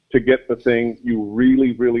to get the thing you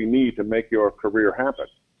really, really need to make your career happen.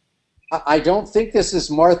 I don't think this is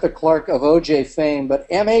Martha Clark of OJ fame, but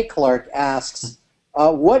M.A. Clark asks,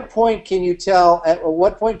 what point can you tell? At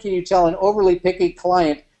what point can you tell an overly picky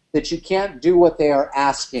client that you can't do what they are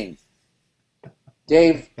asking?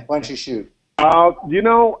 Dave, why don't you shoot? You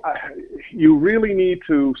know, you really need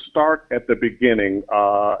to start at the beginning.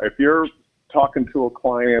 If you're talking to a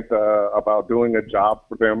client about doing a job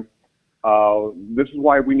for them, this is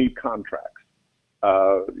why we need contracts.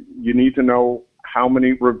 You need to know how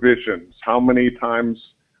many revisions, how many times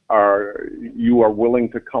you are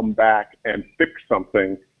willing to come back and fix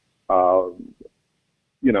something.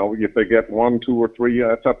 You know, if they get 1, 2, or 3,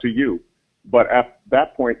 it's up to you. But at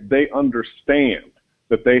that point, they understand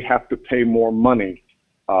that they have to pay more money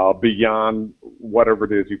beyond whatever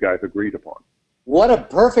it is you guys agreed upon. What a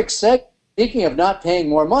perfect segue. Speaking of not paying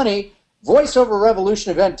more money,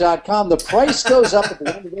 voiceoverrevolutionevent.com, the price goes up at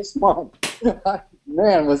the end of this month.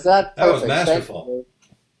 Man, was that perfect. That was masterful.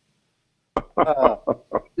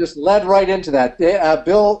 Just led right into that.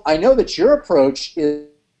 Bill, I know that your approach is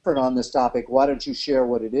different on this topic. Why don't you share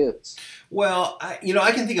what it is? Well, you know,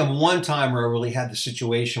 I can think of one time where I really had the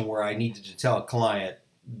situation where I needed to tell a client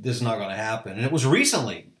this is not going to happen, and it was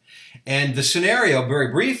recently. And the scenario, very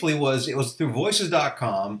briefly, was it was through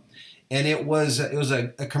voices.com, and it was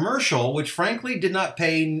a commercial which, frankly, did not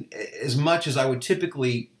pay as much as I would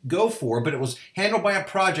typically go for, but it was handled by a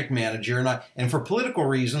project manager, and for political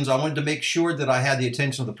reasons, I wanted to make sure that I had the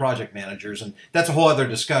attention of the project managers, and that's a whole other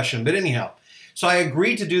discussion. But anyhow, so I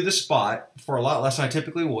agreed to do the spot for a lot less than I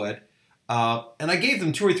typically would. And I gave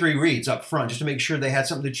them 2 or 3 reads up front just to make sure they had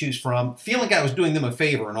something to choose from, feeling like I was doing them a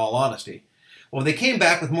favor in all honesty. Well, they came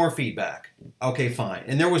back with more feedback. Okay, fine.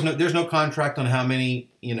 And there's no contract on how many,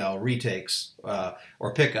 you know, retakes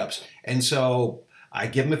or pickups. And so I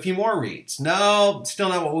give them a few more reads. No, still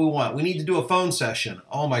not what we want. We need to do a phone session.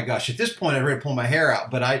 Oh my gosh. At this point, I'd ready to pull my hair out.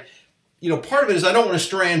 But you know, part of it is I don't want to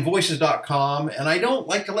strand voices.com, and I don't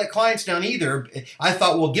like to let clients down either. I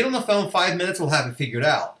thought, well, get on the phone 5 minutes, we'll have it figured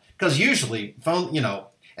out. Because usually, phone, you know,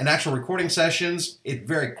 and actual recording sessions, it's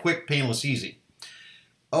very quick, painless, easy.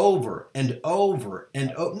 Over and over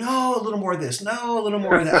and over. No, a little more of this. No, a little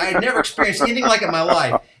more of that. I had never experienced anything like it in my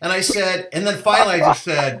life. And I said, and then finally I just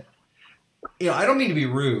said, you know, I don't mean to be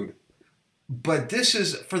rude, but this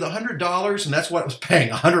is for the $100, and that's what I was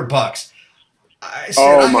paying, $100. I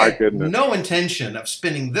said, oh my goodness. No intention of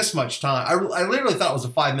spending this much time. I literally thought it was a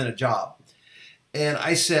 5-minute job. And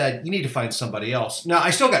I said, you need to find somebody else. Now, I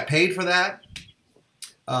still got paid for that.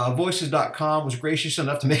 Voices.com was gracious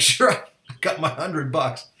enough to make sure I got my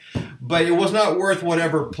 $100. But it was not worth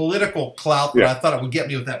whatever political clout that I thought it would get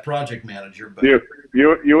me with that project manager. But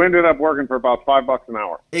you ended up working for about $5 an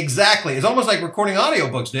hour. Exactly. It's almost like recording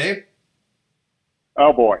audiobooks, Dave.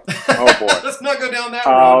 Oh, boy. Oh, boy. Let's not go down that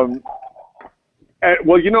road.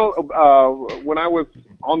 Well, you know, when I was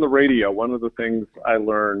on the radio, one of the things I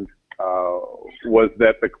learned was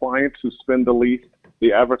that the clients who spend the least,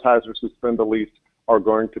 the advertisers who spend the least, are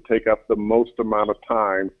going to take up the most amount of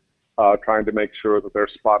time trying to make sure that their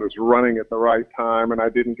spot is running at the right time, and I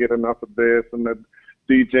didn't get enough of this, and the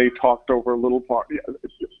DJ talked over a little part.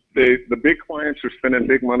 The big clients who are spending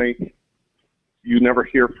big money, you never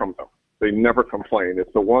hear from them. They never complain.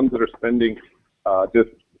 It's the ones that are spending just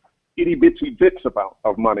itty-bitty bits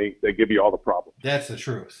of money that give you all the problems. That's the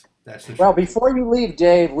truth. That's the truth. Well, before you leave,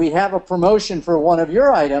 Dave, we have a promotion for one of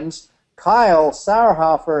your items. Kyle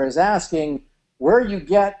Sauerhofer is asking where you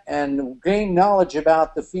get and gain knowledge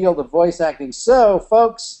about the field of voice acting. So,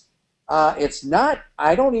 folks, it's not,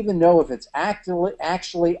 I don't even know if it's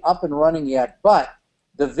actually up and running yet, but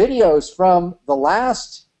the videos from the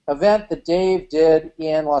last event that Dave did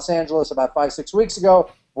in Los Angeles about 5-6 weeks ago,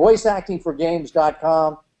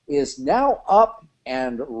 voiceactingforgames.com, is now up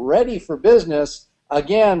and ready for business.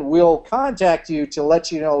 Again, we'll contact you to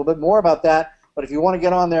let you know a little bit more about that, but if you want to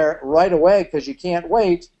get on there right away because you can't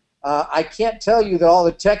wait, I can't tell you that all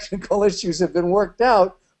the technical issues have been worked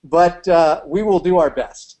out, but we will do our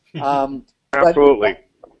best. Absolutely.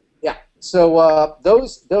 Yeah. So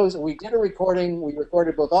those we did a recording. We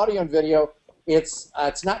recorded both audio and video. It's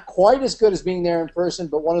not quite as good as being there in person,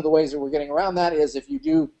 but one of the ways that we're getting around that is if you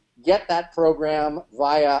do get that program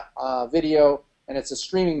via video, and it's a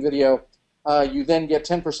streaming video, you then get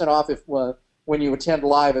 10% off when you attend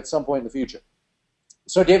live at some point in the future.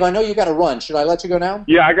 So, Dave, I know you got to run. Should I let you go now?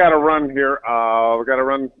 Yeah, I got to run here. We've got to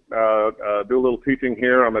run, do a little teaching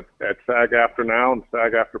here. I'm at SAG After now and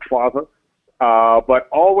SAG After Plaza. But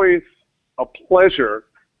always a pleasure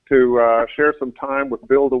to share some time with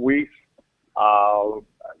Bill DeWees.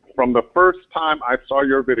 From the first time I saw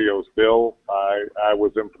your videos, Bill, I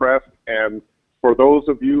was impressed. And for those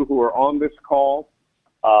of you who are on this call,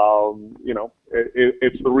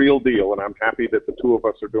 It's the real deal, and I'm happy that the two of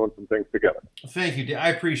us are doing some things together. Thank you, Dave. I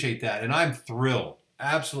appreciate that, and I'm thrilled,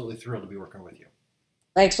 absolutely thrilled to be working with you.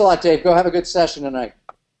 Thanks a lot, Dave. Go have a good session tonight.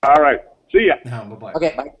 All right. See ya. Bye-bye.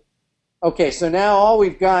 Okay, bye. Okay, so now all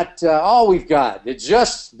we've got, it's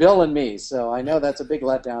just Bill and me, so I know that's a big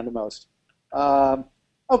letdown to most.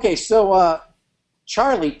 Okay, so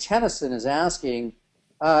Charlie Tennyson is asking,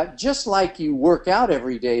 just like you work out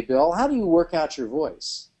every day, Bill, how do you work out your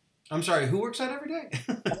voice? I'm sorry, who works out every day?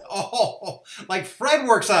 Oh, like Fred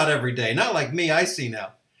works out every day, not like me, I see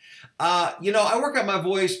now. I work out my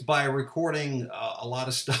voice by recording a lot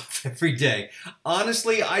of stuff every day.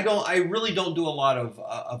 Honestly, I really don't do a lot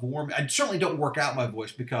of warming. I certainly don't work out my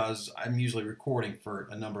voice because I'm usually recording for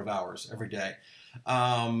a number of hours every day.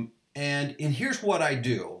 And here's what I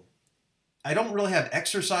do. I don't really have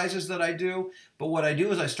exercises that I do, but what I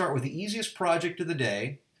do is I start with the easiest project of the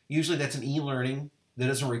day. Usually that's an e-learning that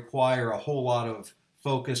doesn't require a whole lot of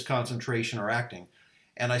focus, concentration, or acting.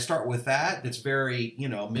 And I start with that. That's very,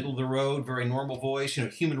 middle of the road, very normal voice,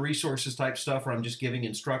 human resources type stuff where I'm just giving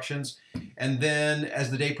instructions. And then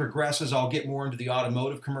as the day progresses, I'll get more into the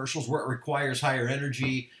automotive commercials where it requires higher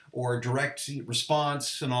energy or direct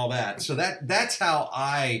response and all that. So that's how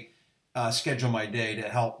I schedule my day to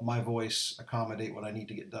help my voice accommodate what I need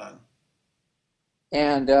to get done.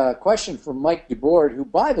 And a question from Mike DeBoard, who,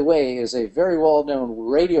 by the way, is a very well-known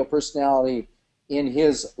radio personality in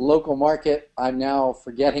his local market. I'm now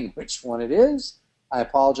forgetting which one it is. I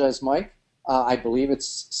apologize, Mike. I believe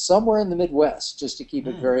it's somewhere in the Midwest, just to keep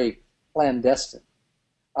it very clandestine.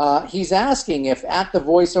 He's asking if at the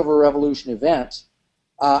VoiceOver Revolution event,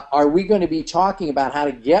 are we going to be talking about how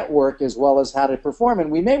to get work as well as how to perform?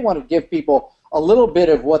 And we may want to give people a little bit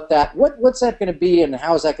of what's that going to be and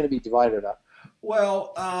how is that going to be divided up?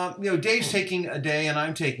 Well, Dave's taking a day and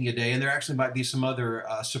I'm taking a day, and there actually might be some other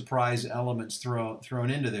surprise elements thrown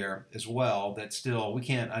into there as well that still,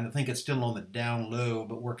 I don't think it's still on the down low,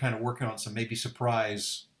 but we're kind of working on some maybe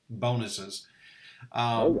surprise bonuses.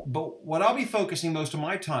 But what I'll be focusing most of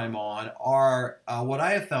my time on are what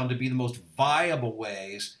I have found to be the most viable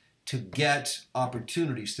ways to get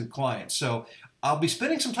opportunities through clients. So I'll be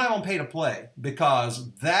spending some time on pay-to-play because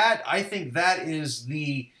I think that is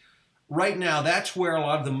right now, that's where a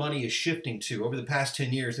lot of the money is shifting to. Over the past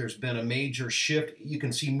 10 years, there's been a major shift. You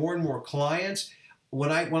can see more and more clients.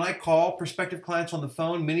 When I call prospective clients on the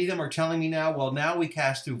phone, many of them are telling me now, well, now we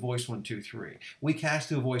cast through Voice123. We cast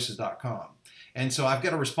through voices.com. And so I've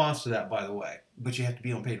got a response to that, by the way, but you have to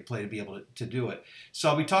be on pay-to-play to be able to do it. So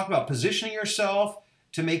I'll be talking about positioning yourself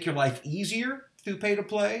to make your life easier through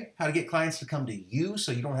pay-to-play, how to get clients to come to you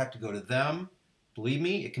so you don't have to go to them. Believe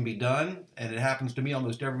me, it can be done, and it happens to me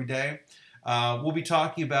almost every day. We'll be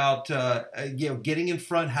talking about getting in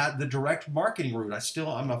front, the direct marketing route.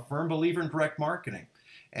 I'm a firm believer in direct marketing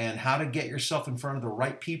and how to get yourself in front of the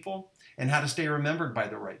right people and how to stay remembered by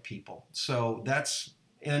the right people. So that's,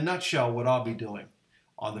 in a nutshell, what I'll be doing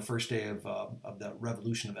on the first day of the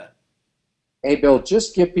Revolution event. Hey, Bill,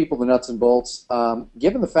 just give people the nuts and bolts.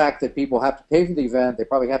 Given the fact that people have to pay for the event, they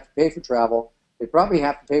probably have to pay for travel, they probably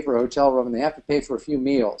have to pay for a hotel room, and they have to pay for a few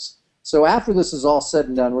meals. So after this is all said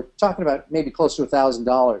and done, we're talking about maybe close to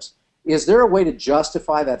 $1,000. Is there a way to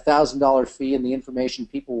justify that $1,000 fee and the information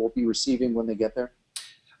people will be receiving when they get there?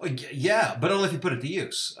 Well, yeah, but only if you put it to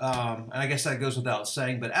use. And I guess that goes without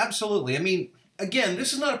saying, but absolutely. I mean, again,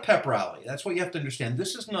 this is not a pep rally. That's what you have to understand.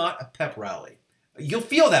 This is not a pep rally. You'll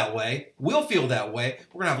feel that way. We'll feel that way.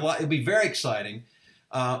 We're going to have a lot. It'll be very exciting.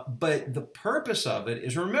 But the purpose of it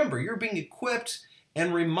is, remember, you're being equipped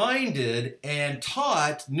and reminded and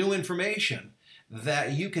taught new information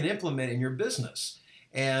that you can implement in your business.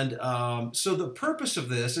 And so the purpose of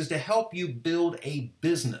this is to help you build a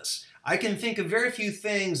business. I can think of very few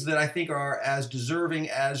things that I think are as deserving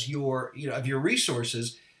as of your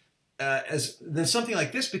resources than something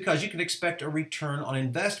like this, because you can expect a return on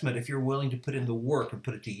investment if you're willing to put in the work and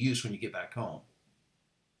put it to use when you get back home.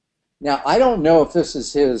 Now, I don't know if this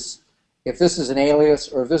is an alias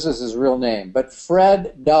or if this is his real name, but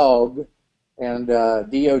Fred Dogg, and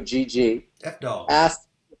D-O-G-G, F-Dog, asked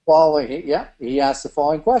the following. Yeah, he asked the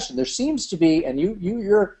following question. There seems to be, and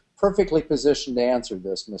you're perfectly positioned to answer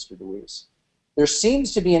this, Mr. DeWees. There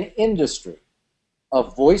seems to be an industry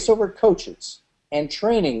of voiceover coaches and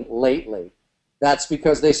training lately. That's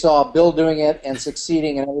because they saw Bill doing it and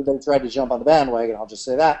succeeding, and everybody tried to jump on the bandwagon. I'll just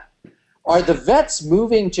say that. Are the vets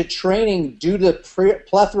moving to training due to the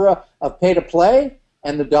plethora of pay-to-play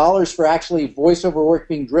and the dollars for actually voiceover work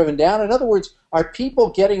being driven down? In other words, are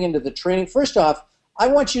people getting into the training? First off, I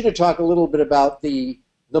want you to talk a little bit about the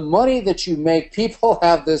money that you make. People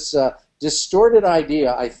have this distorted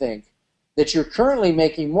idea, I think, that you're currently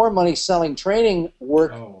making more money selling training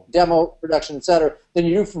work, demo production, etc., than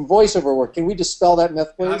you do from voiceover work. Can we dispel that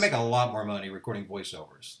myth, please? I make a lot more money recording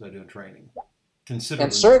voiceovers than doing training. Considerably.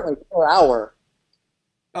 And certainly per hour.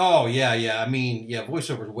 Oh yeah, yeah. I mean, yeah,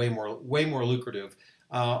 voiceover is way more lucrative.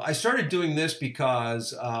 I started doing this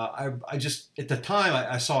because I just at the time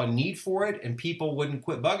I saw a need for it, and people wouldn't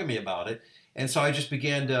quit bugging me about it. And so I just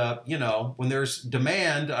began to, when there's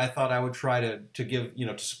demand, I thought I would try to give,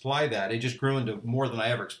 to supply that. It just grew into more than I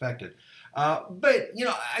ever expected. But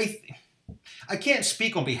I can't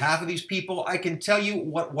speak on behalf of these people. I can tell you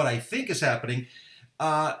what I think is happening.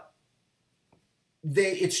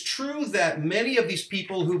 It's true that many of these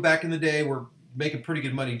people who back in the day were making pretty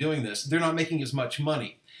good money doing this, they're not making as much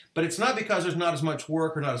money. But it's not because there's not as much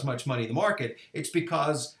work or not as much money in the market. It's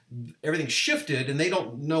because everything's shifted and they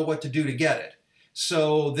don't know what to do to get it.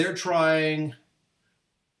 So they're trying.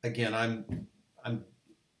 Again,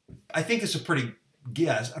 I think it's a pretty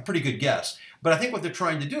good guess. But I think what they're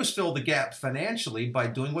trying to do is fill the gap financially by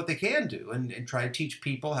doing what they can do and try to teach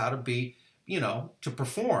people how to be, to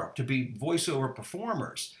perform, to be voiceover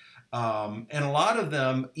performers. And a lot of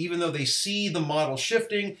them, even though they see the model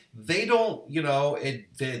shifting, they don't,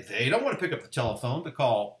 they don't want to pick up the telephone to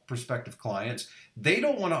call prospective clients. They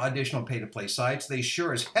don't want to audition on pay-to-play sites. They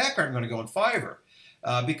sure as heck aren't going to go on Fiverr.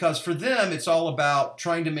 Because for them, it's all about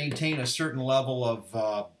trying to maintain a certain level of,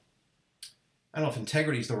 I don't know if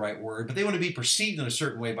integrity is the right word, but they want to be perceived in a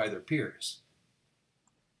certain way by their peers.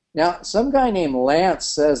 Now, some guy named Lance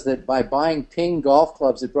says that by buying Ping golf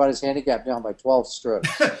clubs, it brought his handicap down by 12 strokes.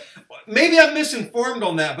 Maybe I'm misinformed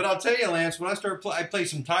on that, but I'll tell you, Lance, when I played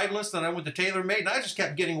some Titleist, and I went to TaylorMade, and I just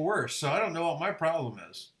kept getting worse, so I don't know what my problem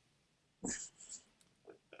is.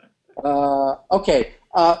 Okay.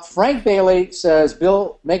 Frank Bailey says,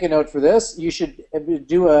 Bill, make a note for this. You should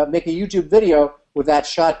make a YouTube video with that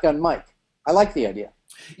shotgun mic. I like the idea.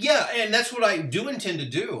 Yeah, and that's what I do intend to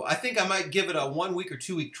do. I think I might give it a 1 week or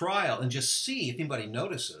 2 week trial and just see if anybody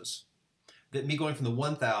notices that me going from the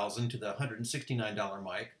 $1,000 to the $169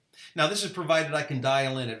 mic. Now, this is provided I can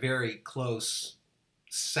dial in a very close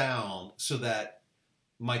sound so that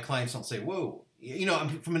my clients don't say, whoa.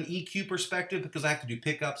 I'm from an EQ perspective because I have to do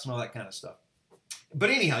pickups and all that kind of stuff.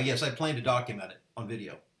 But anyhow, yes, I plan to document it on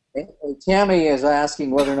video. Tammy is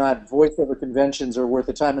asking whether or not voiceover conventions are worth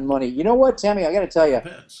the time and money. You know what, Tammy, I got to tell you,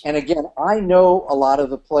 and again, I know a lot of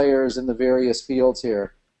the players in the various fields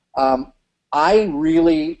here. I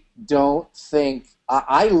really don't think,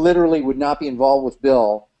 I literally would not be involved with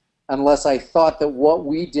Bill unless I thought that what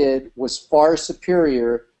we did was far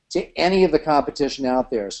superior to any of the competition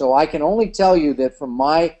out there. So I can only tell you that from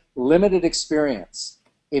my limited experience,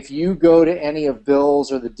 if you go to any of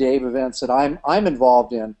Bill's or the Dave events that I'm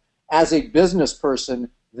involved in, as a business person,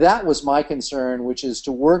 that was my concern, which is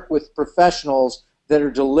to work with professionals that are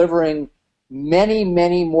delivering many,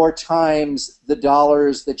 many more times the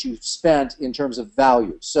dollars that you spent in terms of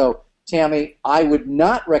value. So, Tammy, I would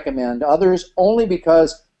not recommend others only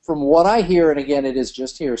because from what I hear, and again, it is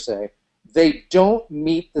just hearsay, they don't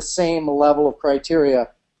meet the same level of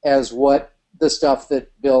criteria as what the stuff that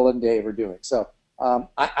Bill and Dave are doing. So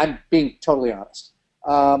I'm being totally honest.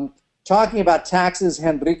 Talking about taxes,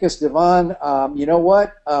 Hendrikus Devan, you know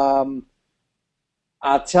what? I'll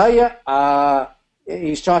tell you,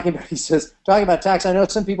 he says, talking about tax, I know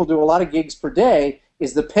some people do a lot of gigs per day.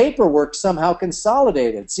 Is the paperwork somehow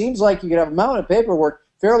consolidated? Seems like you could have a mountain of paperwork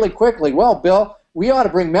fairly quickly. Well, Bill, we ought to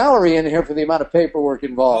bring Mallory in here for the amount of paperwork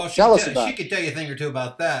involved. Tell us about it. She could tell you a thing or two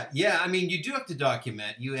about that. Yeah, I mean, you do have to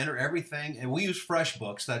document. You enter everything, and we use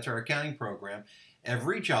FreshBooks. That's our accounting program.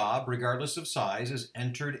 Every job, regardless of size, is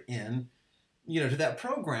entered in, to that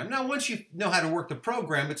program. Now, once you know how to work the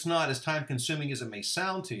program, it's not as time-consuming as it may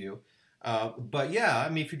sound to you. But yeah, I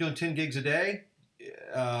mean, if you're doing 10 gigs a day,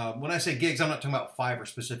 when I say gigs, I'm not talking about Fiverr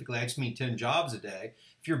specifically. I just mean 10 jobs a day.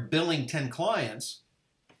 If you're billing 10 clients,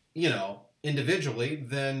 individually,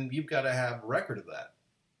 then you've got to have a record of that.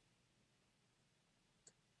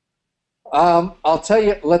 I'll tell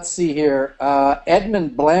you, let's see here.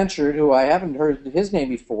 Edmund Blanchard, who I haven't heard his name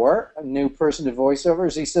before, a new person to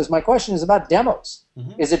voiceovers, he says, my question is about demos.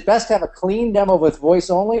 Mm-hmm. Is it best to have a clean demo with voice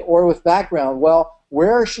only or with background? Well,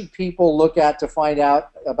 where should people look at to find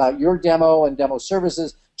out about your demo and demo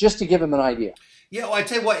services, just to give them an idea? Yeah, well, I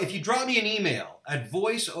tell you what, if you drop me an email at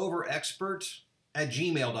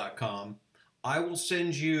voiceoverexpert@gmail.com, I will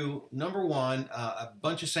send you, number one, a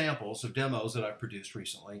bunch of samples of demos that I've produced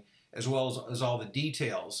recently, as well as all the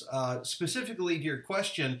details. Specifically to your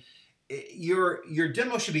question, your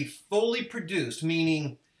demo should be fully produced,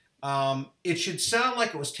 meaning it should sound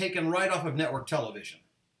like it was taken right off of network television.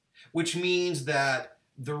 which means that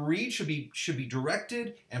the read should be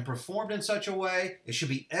directed and performed in such a way. It should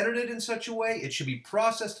be edited in such a way. It should be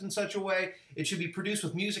processed in such a way. It should be produced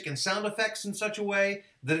with music and sound effects in such a way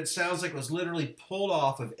that it sounds like it was literally pulled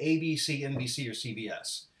off of ABC, NBC, or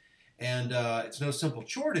CBS. And it's no simple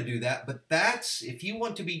chore to do that, but that's, if you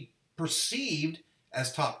want to be perceived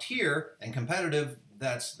as top tier and competitive,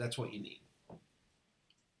 that's what you need.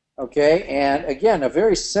 Okay, and again, a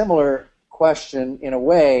very similar question in a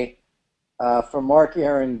way from Mark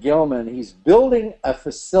Aaron Gilman. He's building a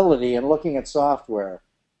facility and looking at software.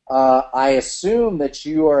 I assume that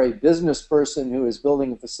you are a business person who is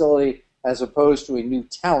building a facility as opposed to a new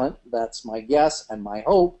talent. That's my guess and my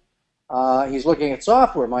hope. He's looking at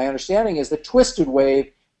software. My understanding is that Twisted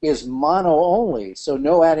Wave is mono only, so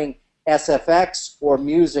no adding SFX or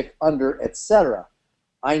music under, etc.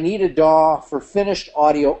 I need a DAW for finished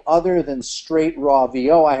audio other than straight raw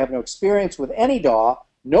VO. I have no experience with any DAW,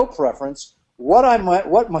 no preference.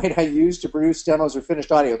 What might I use to produce demos or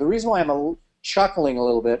finished audio? The reason why I'm chuckling a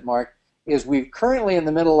little bit, Mark, is we're currently in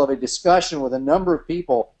the middle of a discussion with a number of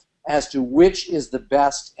people as to which is the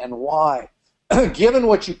best and why. Given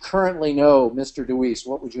what you currently know, Mr. DeWees,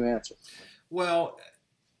 what would you answer? Well,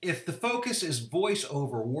 if the focus is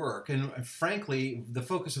voiceover work, and frankly, the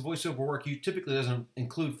focus of voiceover work typically doesn't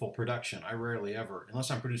include full production. I rarely ever, unless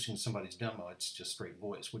I'm producing somebody's demo, it's just straight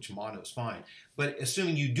voice, which mono is fine. But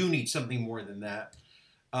assuming you do need something more than that,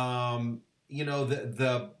 you know,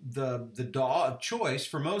 the DAW of choice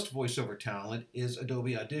for most voiceover talent is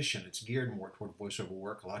Adobe Audition. It's geared more toward voiceover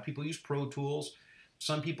work. A lot of people use Pro Tools.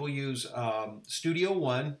 Some people use Studio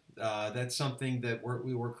One. That's something that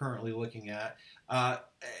we're currently looking at.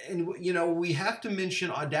 And, you know, we have to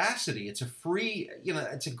mention Audacity. It's a free, you know,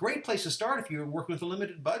 it's a great place to start if you're working with a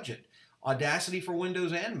limited budget. Audacity for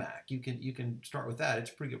Windows and Mac. You can start with that. It's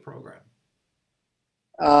a pretty good program.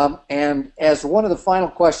 And as one of the final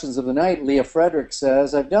questions of the night, Leah Frederick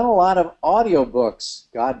says, I've done a lot of audiobooks,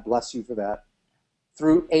 God bless you for that,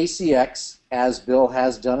 through ACX, as Bill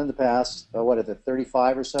has done in the past. What is it,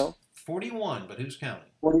 35 or so? 41, but who's counting?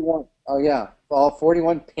 41. Oh, yeah. All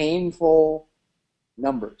 41 painful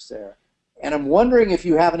numbers there. And I'm wondering if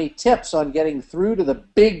you have any tips on getting through to the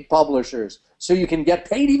big publishers so you can get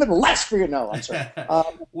paid even less for your... No, I'm sorry.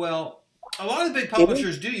 Well, a lot of the big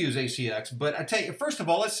publishers do use ACX, but I tell you, first of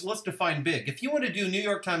all, let's define big. If you want to do New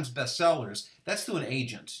York Times bestsellers, that's through an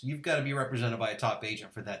agent. You've got to be represented by a top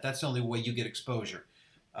agent for that. That's the only way you get exposure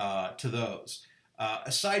to those.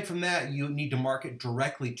 Aside from that, you need to market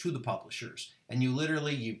directly to the publishers, and you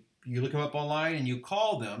literally you look them up online and you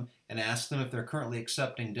call them and ask them if they're currently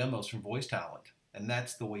accepting demos from Voice Talent, and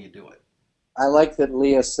that's the way you do it. I like that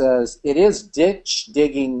Leah says it is ditch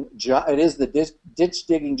digging job. It is the ditch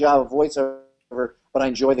digging job of voiceover, but I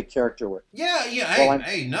enjoy the character work. Yeah.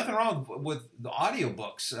 Hey, nothing wrong with the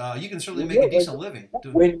audiobooks. You can certainly make a decent living.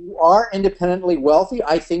 When you are independently wealthy,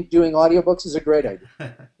 I think doing audiobooks is a great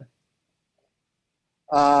idea.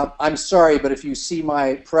 I'm sorry, but if you see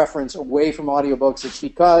my preference away from audiobooks, it's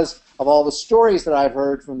because of all the stories that I've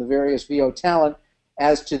heard from the various VO talent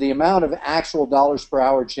as to the amount of actual dollars per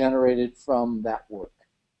hour generated from that work.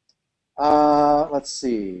 Let's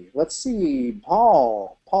see.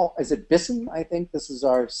 Paul, is it Bisson? I think this is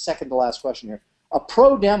our second to last question here. A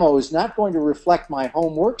pro demo is not going to reflect my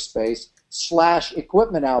home workspace /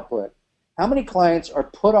 equipment output. How many clients are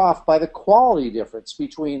put off by the quality difference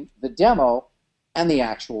between the demo and the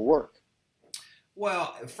actual work?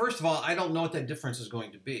 Well, first of all, I don't know what that difference is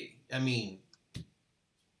going to be. I mean,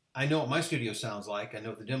 I know what my studio sounds like. I know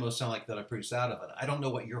what the demos sound like that I produce out of it. I don't know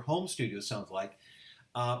what your home studio sounds like.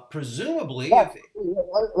 Presumably... Well,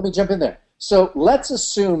 let me jump in there. So let's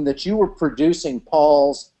assume that you were producing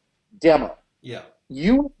Paul's demo. Yeah.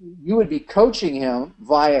 You would be coaching him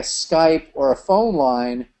via Skype or a phone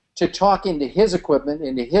line to talk into his equipment,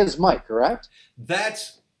 into his mic, correct?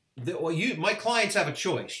 That's... my clients have a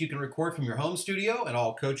choice. You can record from your home studio, and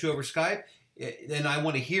I'll coach you over Skype. And I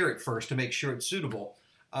want to hear it first to make sure it's suitable.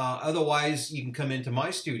 Otherwise, you can come into my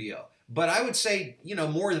studio. But I would say, you know,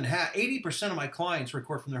 more than 80% of my clients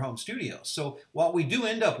record from their home studio. So what we do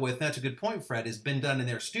end up with, and that's a good point, Fred, has been done in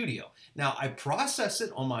their studio. Now, I process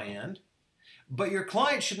it on my end, but your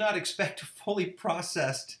client should not expect a fully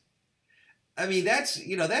processed. I mean, that's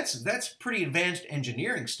pretty advanced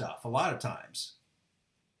engineering stuff a lot of times.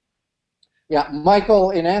 Yeah,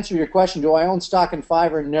 Michael, in answer to your question, do I own stock in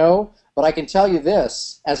Fiverr? No, but I can tell you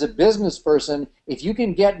this. As a business person, if you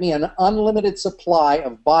can get me an unlimited supply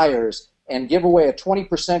of buyers and give away a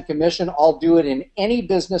 20% commission, I'll do it in any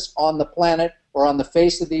business on the planet or on the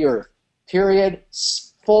face of the earth. Period.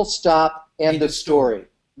 Full stop. End of story.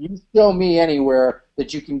 You show me anywhere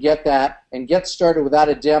that you can get that and get started without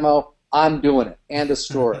a demo, I'm doing it, and a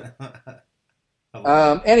story.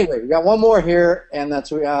 Anyway, we got one more here, and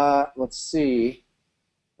that's let's see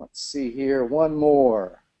here, one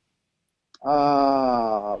more.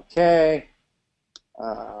 Okay.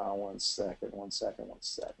 One second.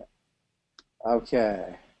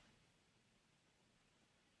 Okay.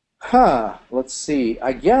 Let's see.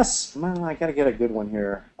 I guess I got to get a good one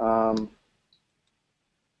here.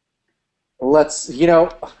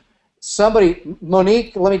 Somebody,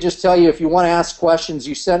 Monique, let me just tell you, if you want to ask questions,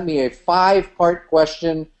 you sent me a 5-part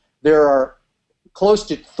question. There are close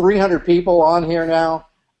to 300 people on here now.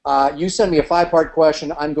 You send me a 5-part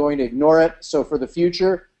question, I'm going to ignore it. So for the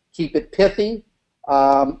future, keep it pithy.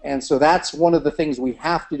 And so that's one of the things we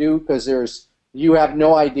have to do, because you have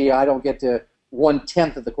no idea. I don't get to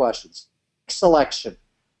 1/10 of the questions. Selection.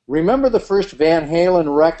 Remember the first Van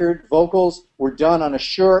Halen record vocals were done on a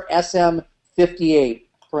Shure SM58,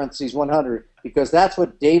 parentheses 100, because that's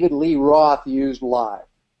what David Lee Roth used live.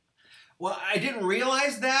 Well, I didn't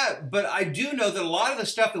realize that, but I do know that a lot of the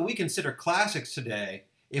stuff that we consider classics today,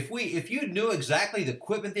 if you knew exactly the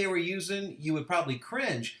equipment they were using, you would probably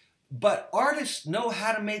cringe. But artists know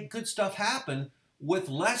how to make good stuff happen with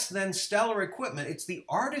less than stellar equipment. It's the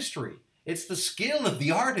artistry. It's the skill of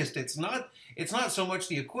the artist. It's not so much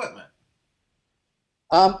the equipment.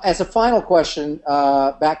 As a final question,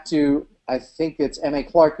 back to, I think it's M.A.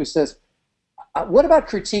 Clark, who says, what about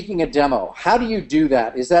critiquing a demo? How do you do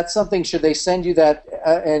that? Is that something, should they send you that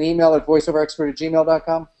an email at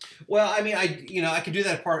voiceoverexpert@gmail.com? Well, I mean, I could do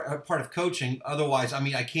that part of coaching. Otherwise, I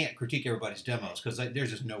mean, I can't critique everybody's demos because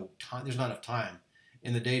there's just no time. There's not enough time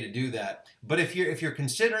in the day to do that. But if you're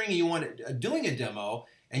considering doing a demo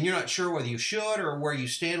and you're not sure whether you should or where you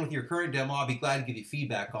stand with your current demo, I'll be glad to give you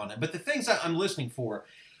feedback on it. But the things I'm listening for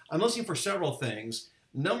several things.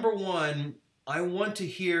 Number one, I want to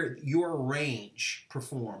hear your range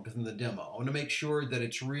performed in the demo. I want to make sure that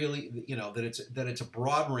it's really, that it's a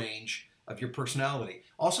broad range of your personality.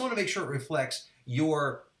 Also want to make sure it reflects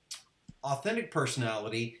your authentic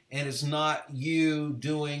personality and it's not you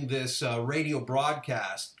doing this radio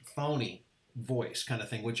broadcast phony voice kind of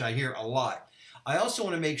thing, which I hear a lot. I also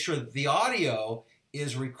want to make sure that the audio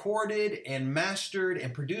is recorded and mastered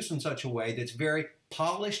and produced in such a way that's very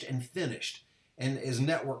polished and finished and is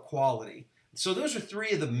network quality. So those are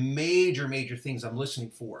 3 of the major things I'm listening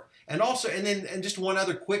for. And also, and just one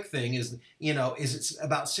other quick thing is, is it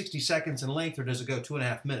about 60 seconds in length or does it go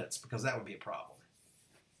 2.5 minutes? Because that would be a problem.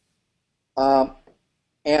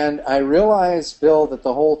 And I realize, Bill, that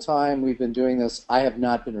the whole time we've been doing this, I have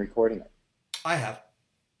not been recording it. I have.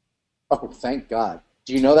 Oh, thank God.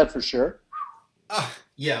 Do you know that for sure?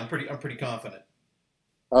 Yeah, I'm pretty confident.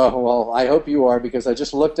 Oh, well, I hope you are, because I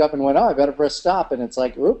just looked up and went, I better press stop, and it's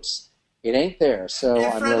like, oops, it ain't there. So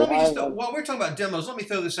yeah, I'm Fred, while we're talking about demos, let me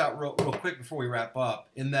throw this out real quick before we wrap up.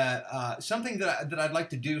 In that, something that I'd like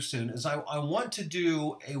to do soon is I want to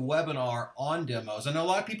do a webinar on demos. I know a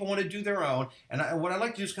lot of people want to do their own, and what I'd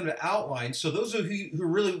like to do is kind of outline, so those of you who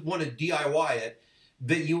really want to DIY it,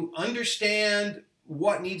 that you understand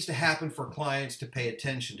what needs to happen for clients to pay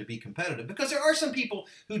attention, to be competitive. Because there are some people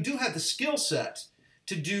who do have the skill set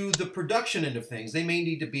to do the production end of things. They may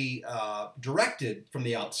need to be directed from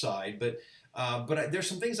the outside, but there's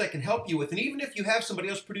some things I can help you with. And even if you have somebody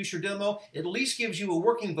else produce your demo, it at least gives you a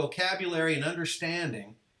working vocabulary and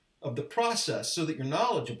understanding of the process so that you're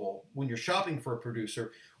knowledgeable when you're shopping for a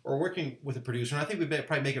producer or working with a producer. And I think we'd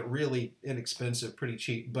probably make it really inexpensive, pretty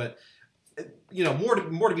cheap. But, more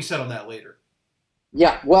to be said on that later.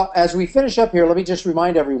 Yeah, well, as we finish up here, let me just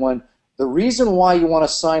remind everyone, the reason why you want to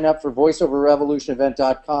sign up for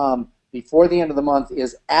voiceoverrevolutionevent.com before the end of the month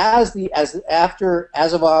is as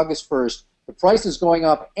of August 1st, the price is going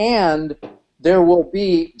up, and there will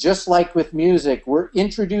be, just like with music, we're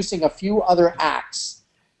introducing a few other acts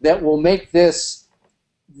that will make this,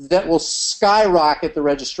 that will skyrocket the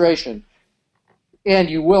registration. And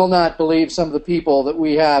you will not believe some of the people that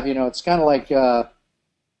we have. It's kind of like,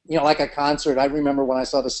 like a concert. I remember when I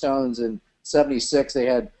saw the Stones in '76, they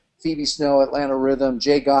had Phoebe Snow, Atlanta Rhythm,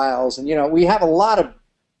 Jay Giles, and we have a lot of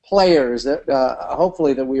players that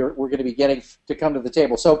hopefully that we're going to be getting to come to the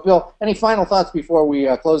table. So, Bill, any final thoughts before we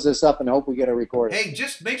close this up and hope we get a recording? Hey,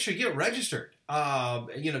 just make sure you get registered.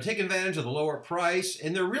 Take advantage of the lower price,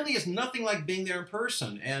 and there really is nothing like being there in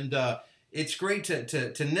person. And it's great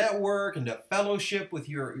to network and to fellowship with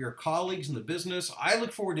your colleagues in the business. I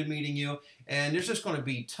look forward to meeting you, and there's just going to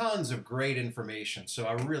be tons of great information. So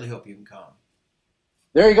I really hope you can come.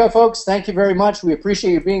 There you go, folks. Thank you very much. We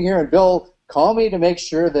appreciate you being here. And Bill, call me to make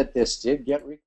sure that this did get recorded.